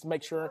before just to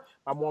make sure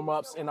my warm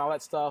ups and all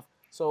that stuff.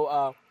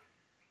 So,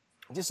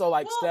 just so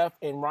like Steph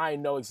and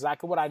Ryan know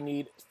exactly what I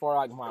need for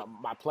like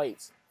my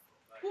plates.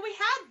 Well, we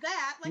had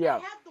that. Like, Yeah. I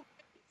had the weights.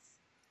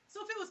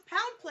 So if it was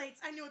pound plates,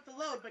 I knew what to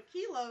load. But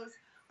kilos,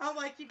 I'm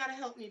like, you gotta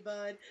help me,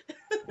 bud.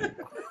 so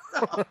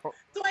I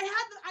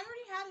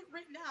already had it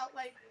written out.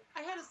 Like,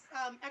 I had a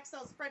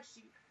Excel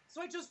spreadsheet.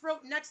 So I just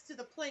wrote next to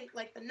the plate,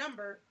 like, the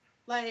number.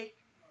 Like,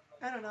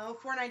 I don't know,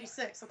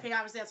 496. Okay,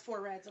 obviously that's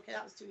 4 reds. Okay,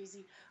 that was too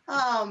easy.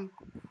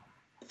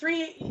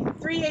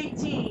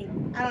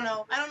 318. I don't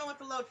know. I don't know what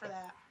to load for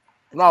that.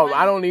 No,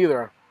 I don't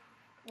either.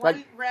 One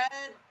Like- red.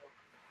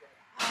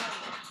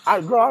 I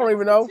don't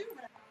even know. 2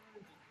 reds.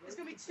 It's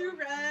gonna be 2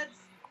 reds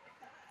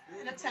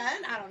and a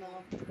 10. I don't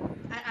know.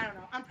 I don't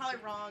know. I'm probably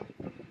wrong.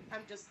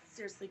 I'm just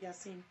seriously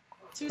guessing.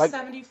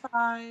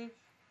 275.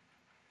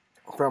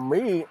 For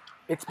me,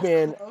 it's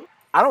been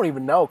I don't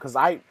even know because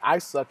I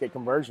suck at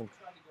conversion.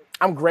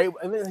 I'm great.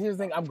 And then here's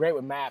the thing: I'm great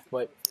with math,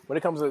 but when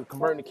it comes to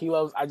converting to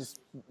kilos, I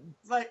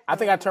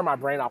think I turn my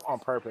brain off on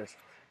purpose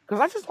because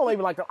I just don't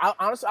even like to.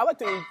 Honestly, I like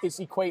to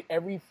equate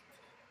every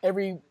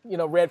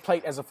red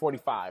plate as a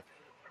 45,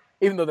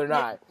 even though they're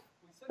not.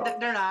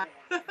 They're not.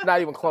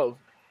 Not even close.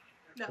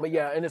 No. But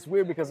yeah, and it's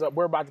weird because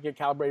we're about to get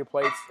calibrated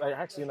plates. They're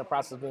actually in the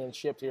process of being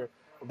shipped here.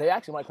 They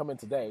actually might come in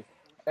today,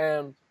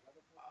 and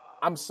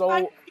I'm so.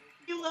 I need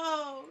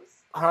kilos.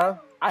 I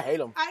hate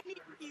them. I need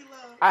kilos.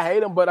 I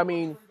hate them, but I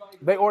mean,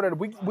 they ordered.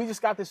 We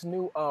just got this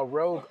new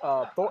Rogue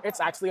Thor. It's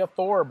actually a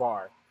Thor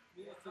bar.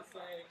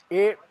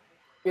 It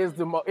is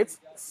it's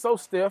so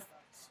stiff.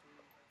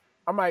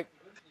 I'm like,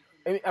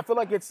 I feel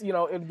like it's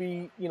it'd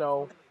be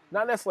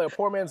not necessarily a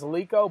poor man's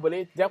Alico, but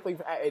it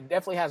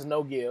definitely has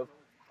no give.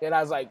 It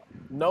has like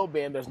no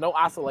bend. There's no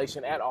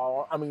oscillation at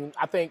all. I mean,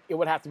 I think it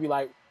would have to be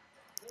like,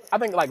 I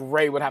think like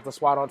Ray would have to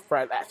swat on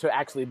fret to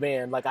actually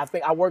bend. Like I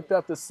think I worked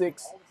up to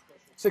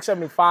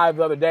 675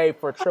 the other day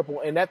for a triple,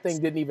 and that thing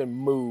didn't even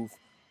move.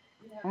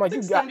 I'm like,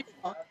 you got.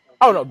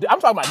 Oh no, I'm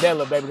talking about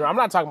deadlift, baby girl. I'm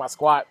not talking about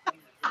squat.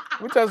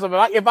 Let me tell you something.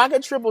 Like, if I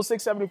could triple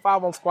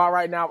 675 on squat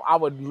right now, I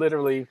would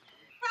literally.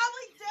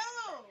 Probably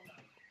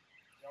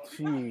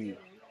do. Gee,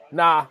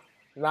 nah,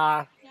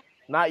 not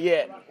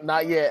yet.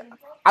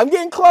 I'm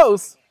getting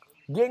close,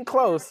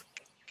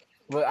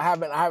 but I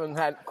haven't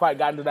quite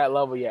gotten to that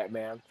level yet,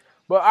 man.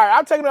 But all right,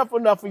 I've taken up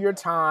enough of your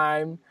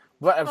time.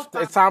 But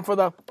it's time for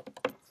the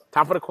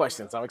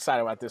questions. I'm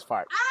excited about this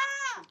part.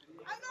 I'm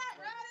not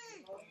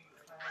ready.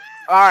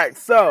 All right,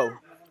 so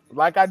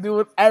like I do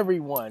with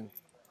everyone,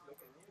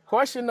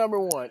 question number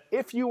 1: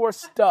 if you were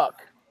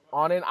stuck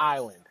on an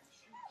island,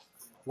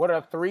 what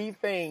are 3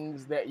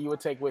 things that you would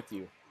take with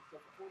you?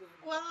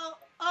 Well,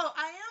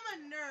 I am a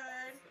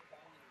nerd.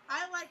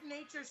 I like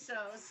nature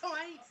shows, so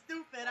I ain't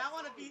stupid. I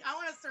want to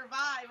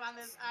survive on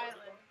this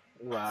island.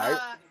 Right.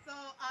 So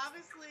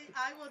obviously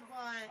I would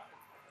want,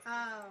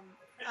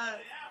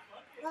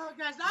 oh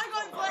gosh, now I'm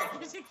going blank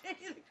because you gave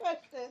me the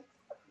question.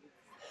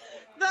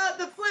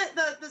 The flint,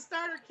 the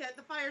starter kit,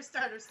 the fire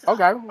starter stuff.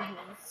 Okay.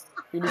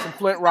 You need some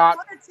flint rock.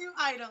 1 or 2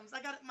 items.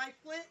 I got my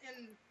flint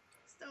and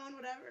stone,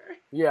 whatever.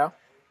 Yeah.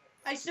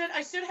 I should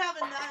have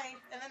a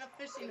knife and then a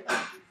fishing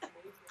hook.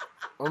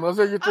 And those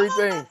are your 3 I'm all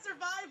things. about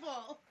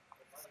survival.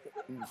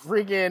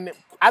 Freaking,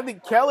 I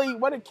think Kelly.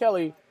 What did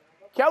Kelly?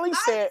 Kelly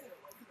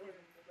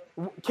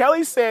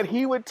said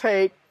he would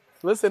take.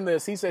 Listen to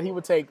this. He said he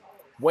would take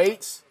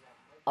weights,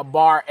 a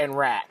bar, and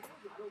rack.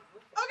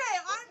 Okay,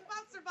 I'm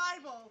about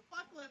survival.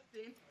 Fuck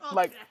lifting. Okay.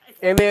 Like,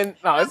 and then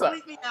no, it's Don't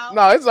leave me out.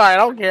 no, it's all right. I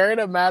don't care. It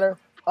doesn't matter.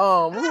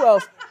 Who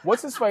else?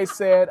 What's his face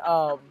said?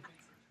 Oh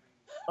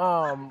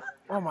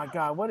my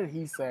God, what did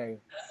he say?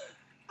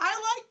 I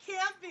like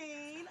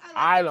camping.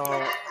 I to don't.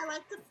 camp, I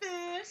like to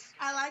fish.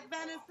 I like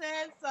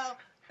venison. So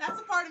that's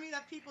a part of me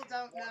that people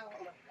don't know.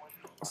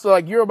 So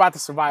like you're about to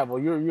survival.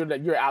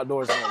 You're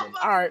outdoors woman.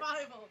 All right,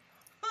 Survival.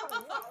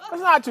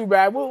 that's not too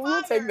bad.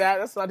 We'll take that.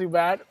 That's not too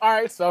bad. All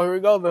right, so here we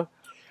go.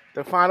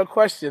 The final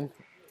question.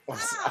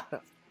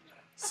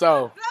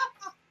 So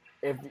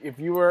if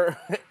you were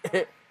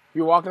if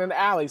you're walking in the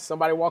alley,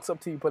 somebody walks up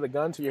to you, put a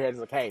gun to your head, is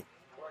like, hey,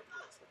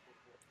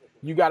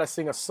 you got to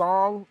sing a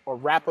song or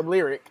rap a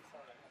lyric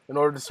in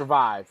order to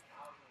survive.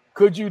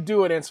 Could you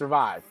do it and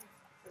survive?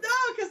 No,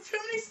 because too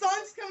many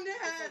songs come to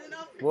head and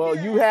I'll forget. Well,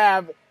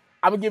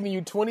 I'm giving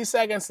you 20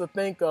 seconds to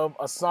think of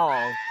a song,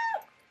 I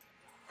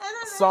don't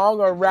know. song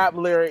or rap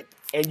lyric,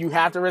 and you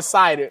have to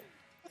recite it.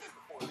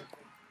 I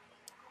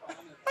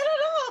don't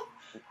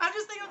know. I'm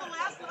just thinking of the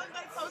last one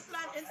that I posted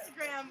on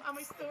Instagram on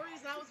my stories,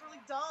 and that was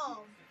really dumb.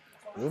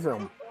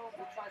 Listen,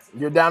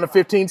 you're down to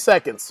 15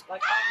 seconds.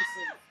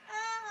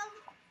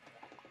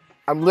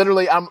 I'm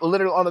literally on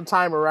the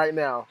timer right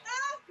now.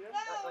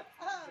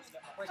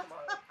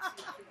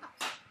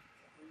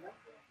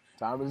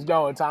 Time is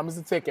going. Time is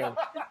ticking.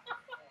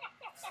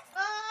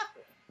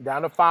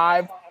 Down to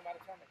 5,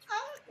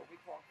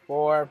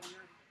 4,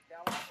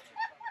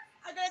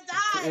 I'm gonna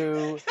die.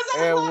 2, 'Cause I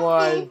and love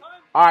 1. you.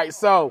 All right.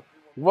 So,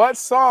 what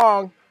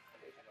song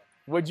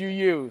would you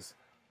use?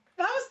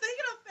 I was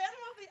thinking of Phantom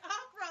of the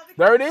Opera. because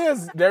There it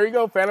is. There you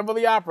go. Phantom of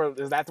the Opera.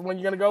 Is that the one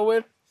you're gonna go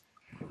with?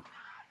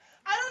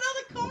 I don't know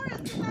the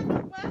chorus because I'm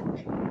not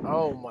laughing.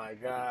 Oh my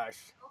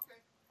gosh.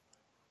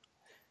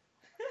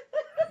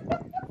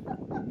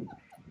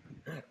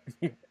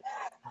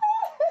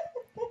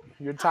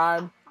 Your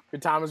time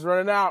is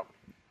running out.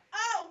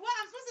 Oh, what?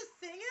 I'm supposed to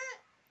sing it?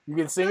 You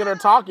can sing it or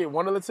talk it.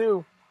 One of the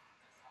two.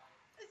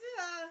 Is it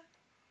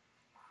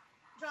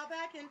draw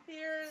back in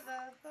fear,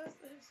 the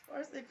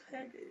force they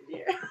plague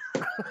here.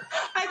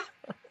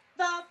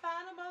 The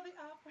Phantom of the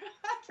Opera.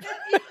 I can't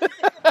even sing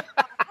it.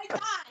 I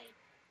died.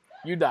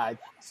 You died.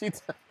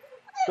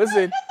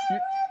 Listen,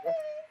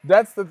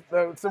 that's so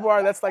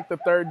far that's like the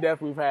third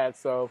death we've had.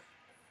 So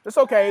it's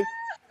okay.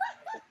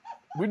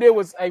 We did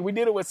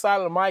it with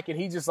Silent Mike, and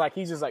he's just like,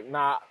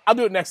 nah, I'll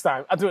do it next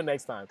time.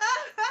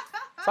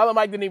 Silent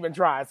Mike didn't even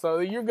try, so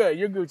you're good.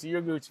 You're Gucci.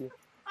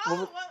 Oh,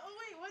 wait,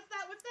 what's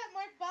that? What's that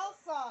Mark Bell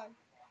song?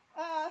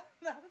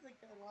 That was a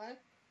good one.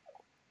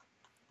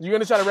 You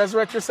gonna try to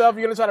resurrect yourself?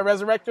 No, I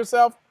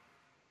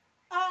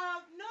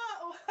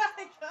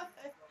could.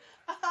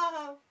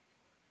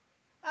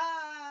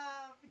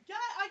 God,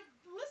 I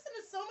listen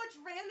to so much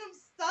random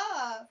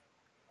stuff.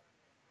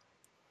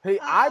 Hey,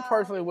 I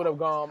personally would have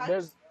gone.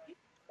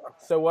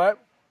 So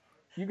what?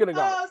 You could have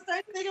I gone. was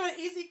trying to think of an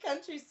easy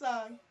country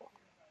song.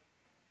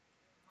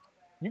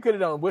 You could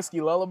have done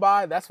Whiskey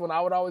Lullaby. That's one I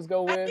would always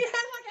go with. I need to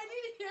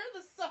hear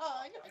the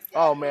song.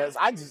 Oh man,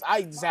 I just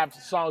have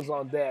songs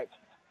on deck.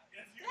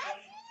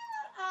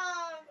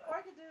 Or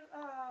I could do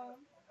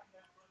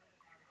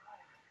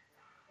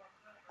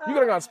You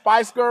could have gone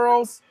Spice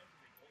Girls.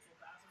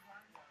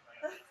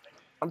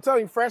 I'm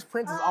telling you, Fresh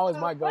Prince is always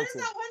my What is go-to.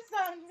 that one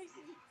song?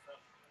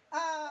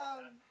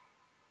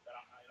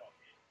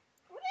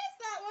 What is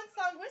that one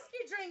song?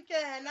 Whiskey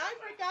drinking. I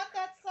forgot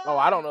that song. Oh,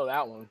 I don't know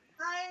that one.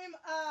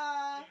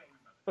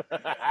 What is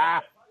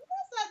that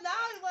now?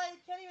 I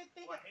can't even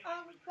think of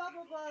blah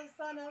blah blah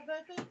son of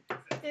a bitch.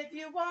 If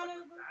you wanna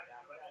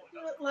do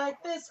it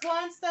like this,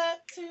 one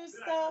step, two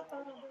step.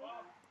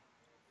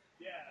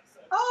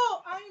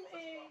 Oh, oh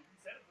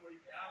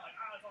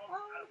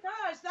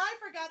gosh, now I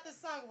forgot the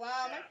song.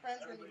 Wow, my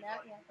friends gonna be mad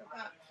at me. I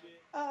forgot.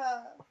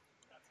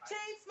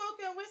 Chain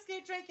smoking,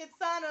 whiskey drinking,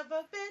 son of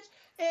a bitch.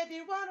 If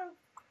you wanna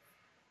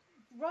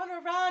run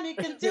around, you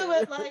can do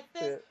it like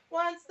this.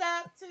 One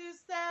step, two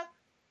step,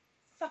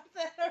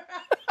 something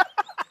around.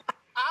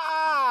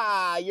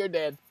 You're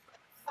dead.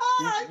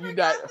 Oh, I You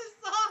forgot got- the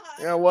song.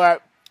 You know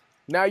what?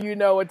 Now you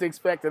know what to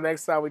expect the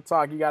next time we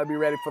talk. You gotta be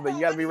ready for the. You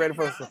gotta be ready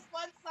for This the.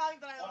 one song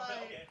that I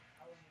like.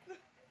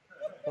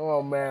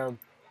 Oh man.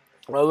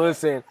 Well,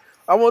 listen.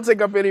 I won't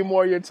take up any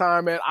more of your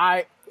time, man.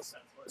 I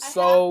had to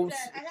go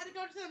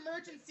to the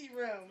emergency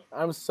room.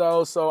 I'm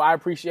so I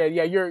appreciate it.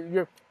 Yeah, you're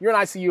in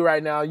ICU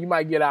right now. You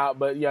might get out,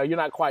 but yeah, you're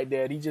not quite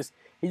dead. He just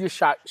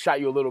shot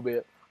you a little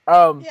bit.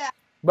 Yeah.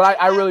 But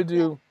I really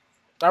do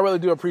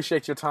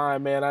appreciate your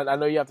time, man. I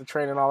know you have to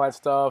train and all that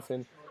stuff,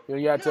 and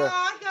you have No, to.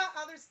 I got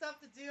other stuff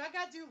to do. I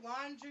got to do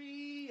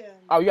laundry and.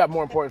 Oh, you got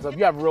more important stuff.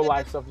 You have real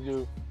life stuff to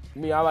do.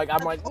 Me, I'm like, I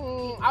don't want to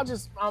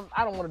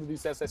do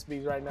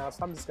SSBs right now,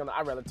 so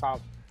I'd rather talk.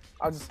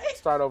 I'll just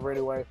start over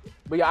anyway.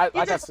 But yeah,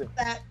 like I said,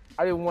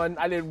 I did one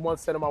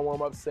set of my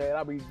warm up set.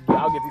 I'll get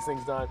these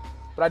things done.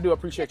 But I do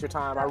appreciate your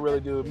time. I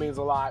really do. It means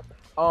a lot.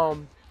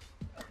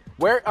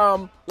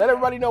 Let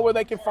everybody know where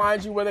they can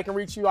find you, where they can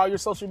reach you, all your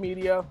social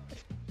media.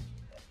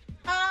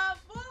 Well,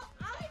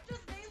 I'm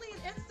just mainly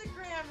an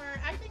Instagrammer.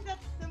 I think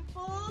that's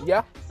simple.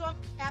 Yeah. So I'm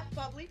at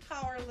Bubbly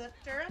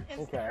Powerlifter on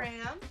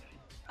Instagram.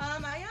 I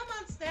am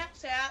on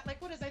Snapchat.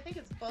 I think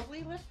it's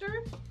Bubbly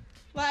Lifter.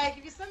 Like,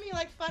 if you send me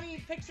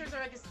funny pictures or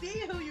I can see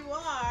who you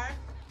are.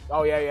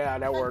 Oh yeah,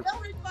 that works.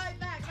 They'll reply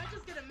back. If I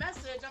just get a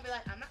message, I'll be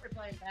like, I'm not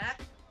replying back.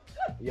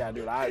 Yeah,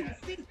 dude, I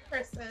see the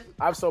person.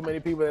 I have so many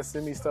people that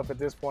send me stuff at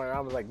this point. I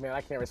was like, man, I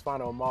can't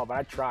respond to them all, but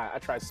I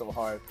try so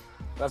hard.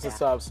 That's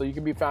what's up. So you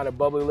can be found at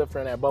Bubbly Lifter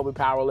and at Bubbly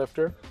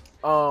Powerlifter.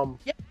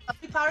 Yep,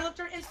 Bubbly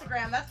Powerlifter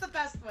Instagram. That's the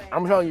best way.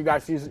 I'm telling you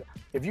guys,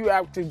 if you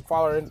actually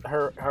follow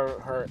her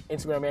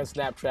Instagram and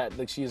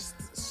Snapchat, she is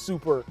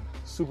super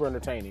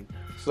entertaining.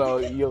 So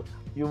you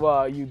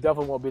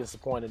definitely won't be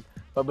disappointed.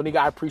 But Bonica,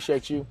 I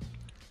appreciate you.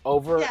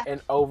 over Yeah.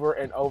 and over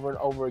and over and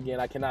over again.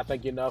 I cannot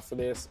thank you enough for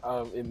this.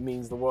 It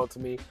means the world to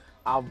me.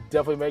 I'll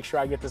definitely make sure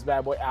I get this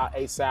bad boy out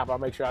ASAP. I'll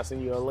make sure I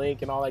send you a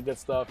link and all that good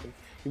stuff. And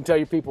you can tell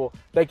your people,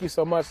 thank you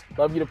so much.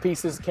 Love you to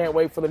pieces. Can't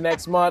wait for the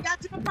next month. Got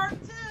to do a part 2.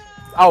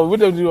 Oh, we're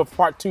going to do a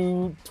part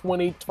 2,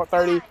 20,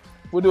 30.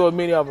 We'll do a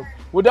many of them.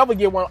 We'll definitely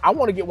get one. I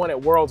want to get one at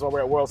Worlds while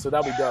we're at Worlds, so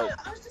that'll be dope.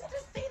 I was just going to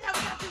say that.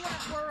 We got to do one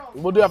at Worlds.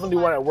 We'll definitely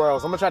do one at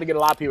Worlds. I'm going to try to get a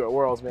lot of people at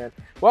Worlds, man.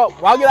 Well,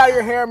 I'll get out of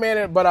your hair,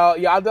 man. But,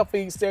 yeah, I'll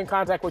definitely stay in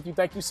contact with you.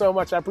 Thank you so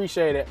much. I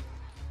appreciate it.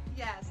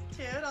 Yes,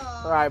 toodles.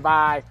 All right,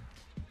 bye.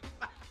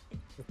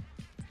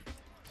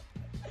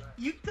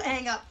 You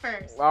hang up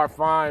first. All right,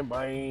 fine,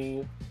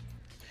 bye.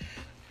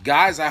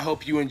 Guys, I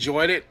hope you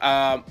enjoyed it.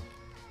 I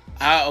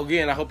hope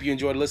you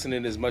enjoyed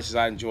listening as much as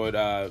I enjoyed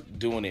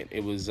doing it.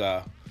 It was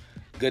a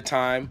good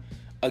time.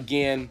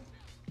 Again,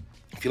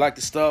 if you like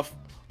the stuff,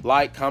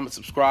 like, comment,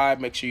 subscribe.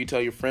 Make sure you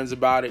tell your friends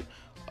about it.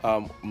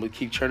 I'm going to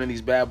keep churning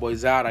these bad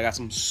boys out. I got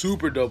some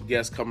super dope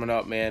guests coming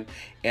up, man.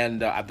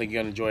 And I think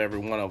you're going to enjoy every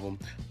one of them.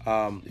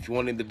 If you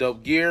want any of the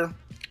dope gear,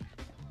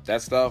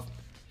 that stuff,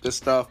 this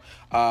stuff,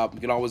 you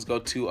can always go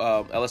to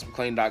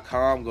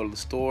lsmcclain.com, go to the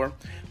store.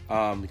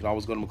 You can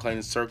always go to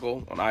McClain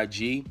Circle on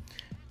IG.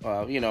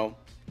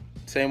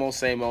 Same old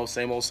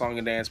song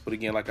and dance. But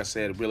again, like I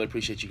said, really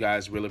appreciate you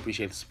guys. Really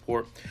appreciate the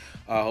support.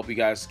 Hope you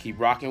guys keep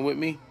rocking with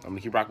me. I'm going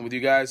to keep rocking with you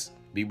guys.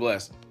 Be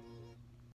blessed.